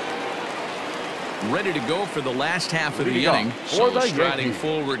 Ready to go for the last half of the Leading up inning. for So the striding Yankees,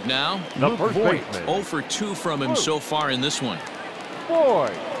 forward now. the Luke first Voit, baseman. 0 for 2 from him so far in this one.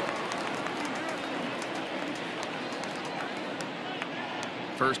 Boy.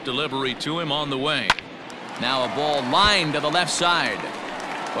 First delivery to him on the way. Now a ball lined to the left side.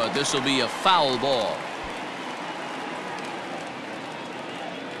 But this will be a foul ball.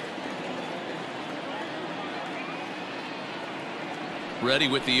 Ready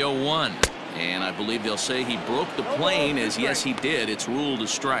with the 0-1. And I believe they'll say he broke the plane, as yes he did. It's ruled a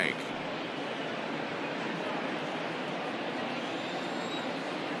strike.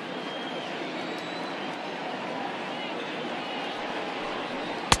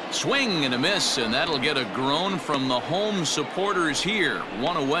 Swing and a miss, and that'll get a groan from the home supporters here.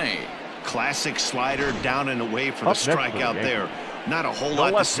 1 away. Classic slider down and away for the Up next for the strikeout Yankees. there. Not a whole The lot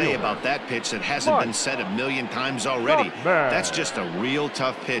to left say fielder. about that pitch that hasn't Mark. been said a million times already. Tuckman. That's just a real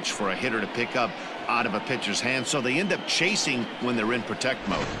tough pitch for a hitter to pick up out of a pitcher's hand, so they end up chasing when they're in protect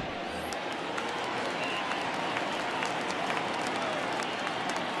mode.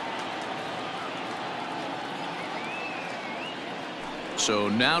 So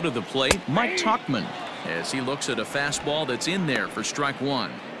now to the plate, Mike Tuckman, as he looks at a fastball that's in there for strike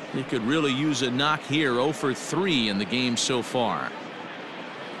 1. He could really use a knock here. 0 for 3 in the game so far.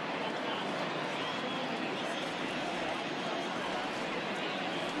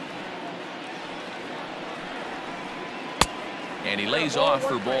 And he lays off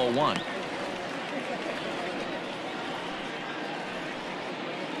for ball 1.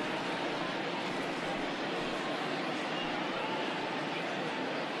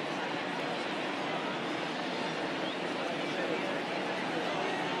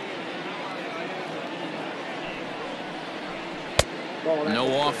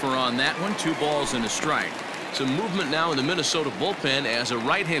 No offer on that one. 2 balls and a strike. Some movement now in the Minnesota bullpen as a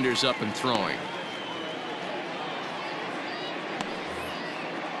right-hander's up and throwing.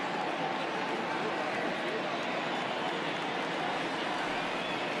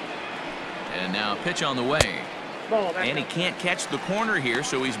 And now pitch on the way. And he can't catch the corner here,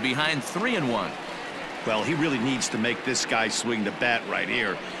 so he's behind 3-1. Well, he really needs to make this guy swing the bat right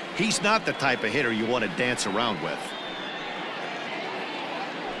here. He's not the type of hitter you want to dance around with.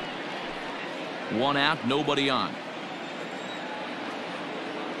 1 out, nobody on.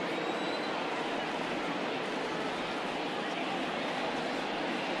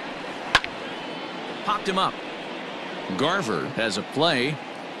 Popped him up. Garver has a play.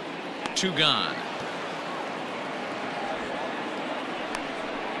 2 gone.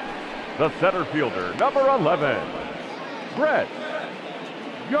 The center fielder, number 11, Brett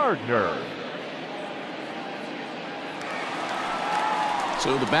Gardner.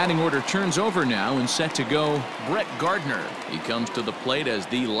 So the batting order turns over now, and set to go Brett Gardner. He comes to the plate as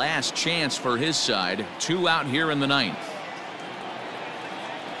the last chance for his side. 2 out here in the 9th.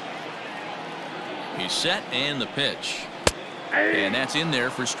 He's set, and the pitch. And that's in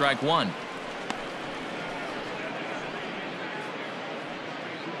there for strike 1.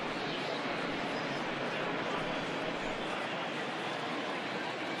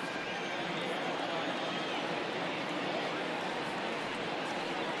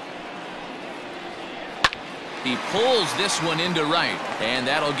 He pulls this one into right, and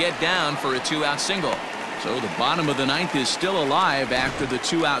that'll get down for a 2-out single. So the bottom of the 9th is still alive after the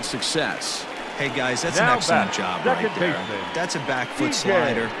 2-out success. Hey guys, that's Now an excellent back, job second right there. baseman, That's a back foot DJ.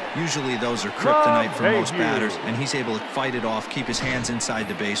 slider. Usually those are kryptonite for most Mayhew. batters, and he's able to fight it off, keep his hands inside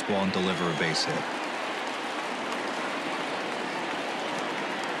the baseball, and deliver a base hit.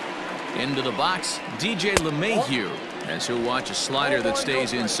 Into the box, DJ LeMahieu, as he'll watch a slider that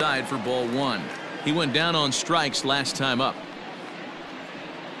stays inside for ball 1. He went down on strikes last time up.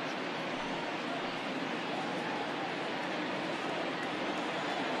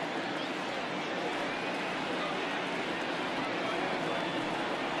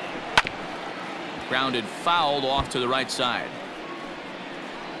 Grounded fouled off to the right side.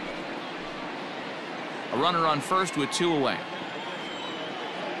 A runner on first with 2 away.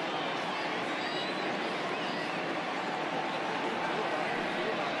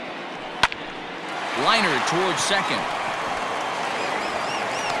 Liner towards second.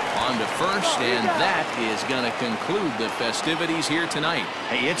 On to first, and that is going to conclude the festivities here tonight.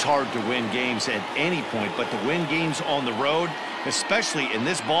 Hey, it's hard to win games at any point, but to win games on the road, especially in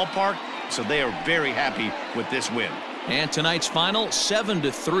this ballpark, so they are very happy with this win. And tonight's final,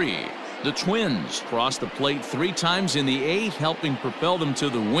 7-3. The Twins crossed the plate 3 times in the 8th, helping propel them to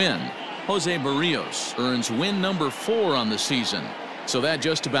the win. Jose Barrios earns win number 4 on the season. So that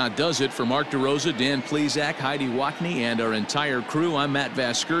just about does it for Mark DeRosa, Dan Plesac, Heidi Watney, and our entire crew. I'm Matt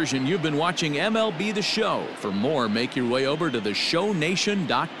Vasgersian. You've been watching MLB The Show. For more, make your way over to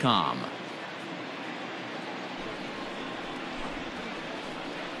theshownation.com.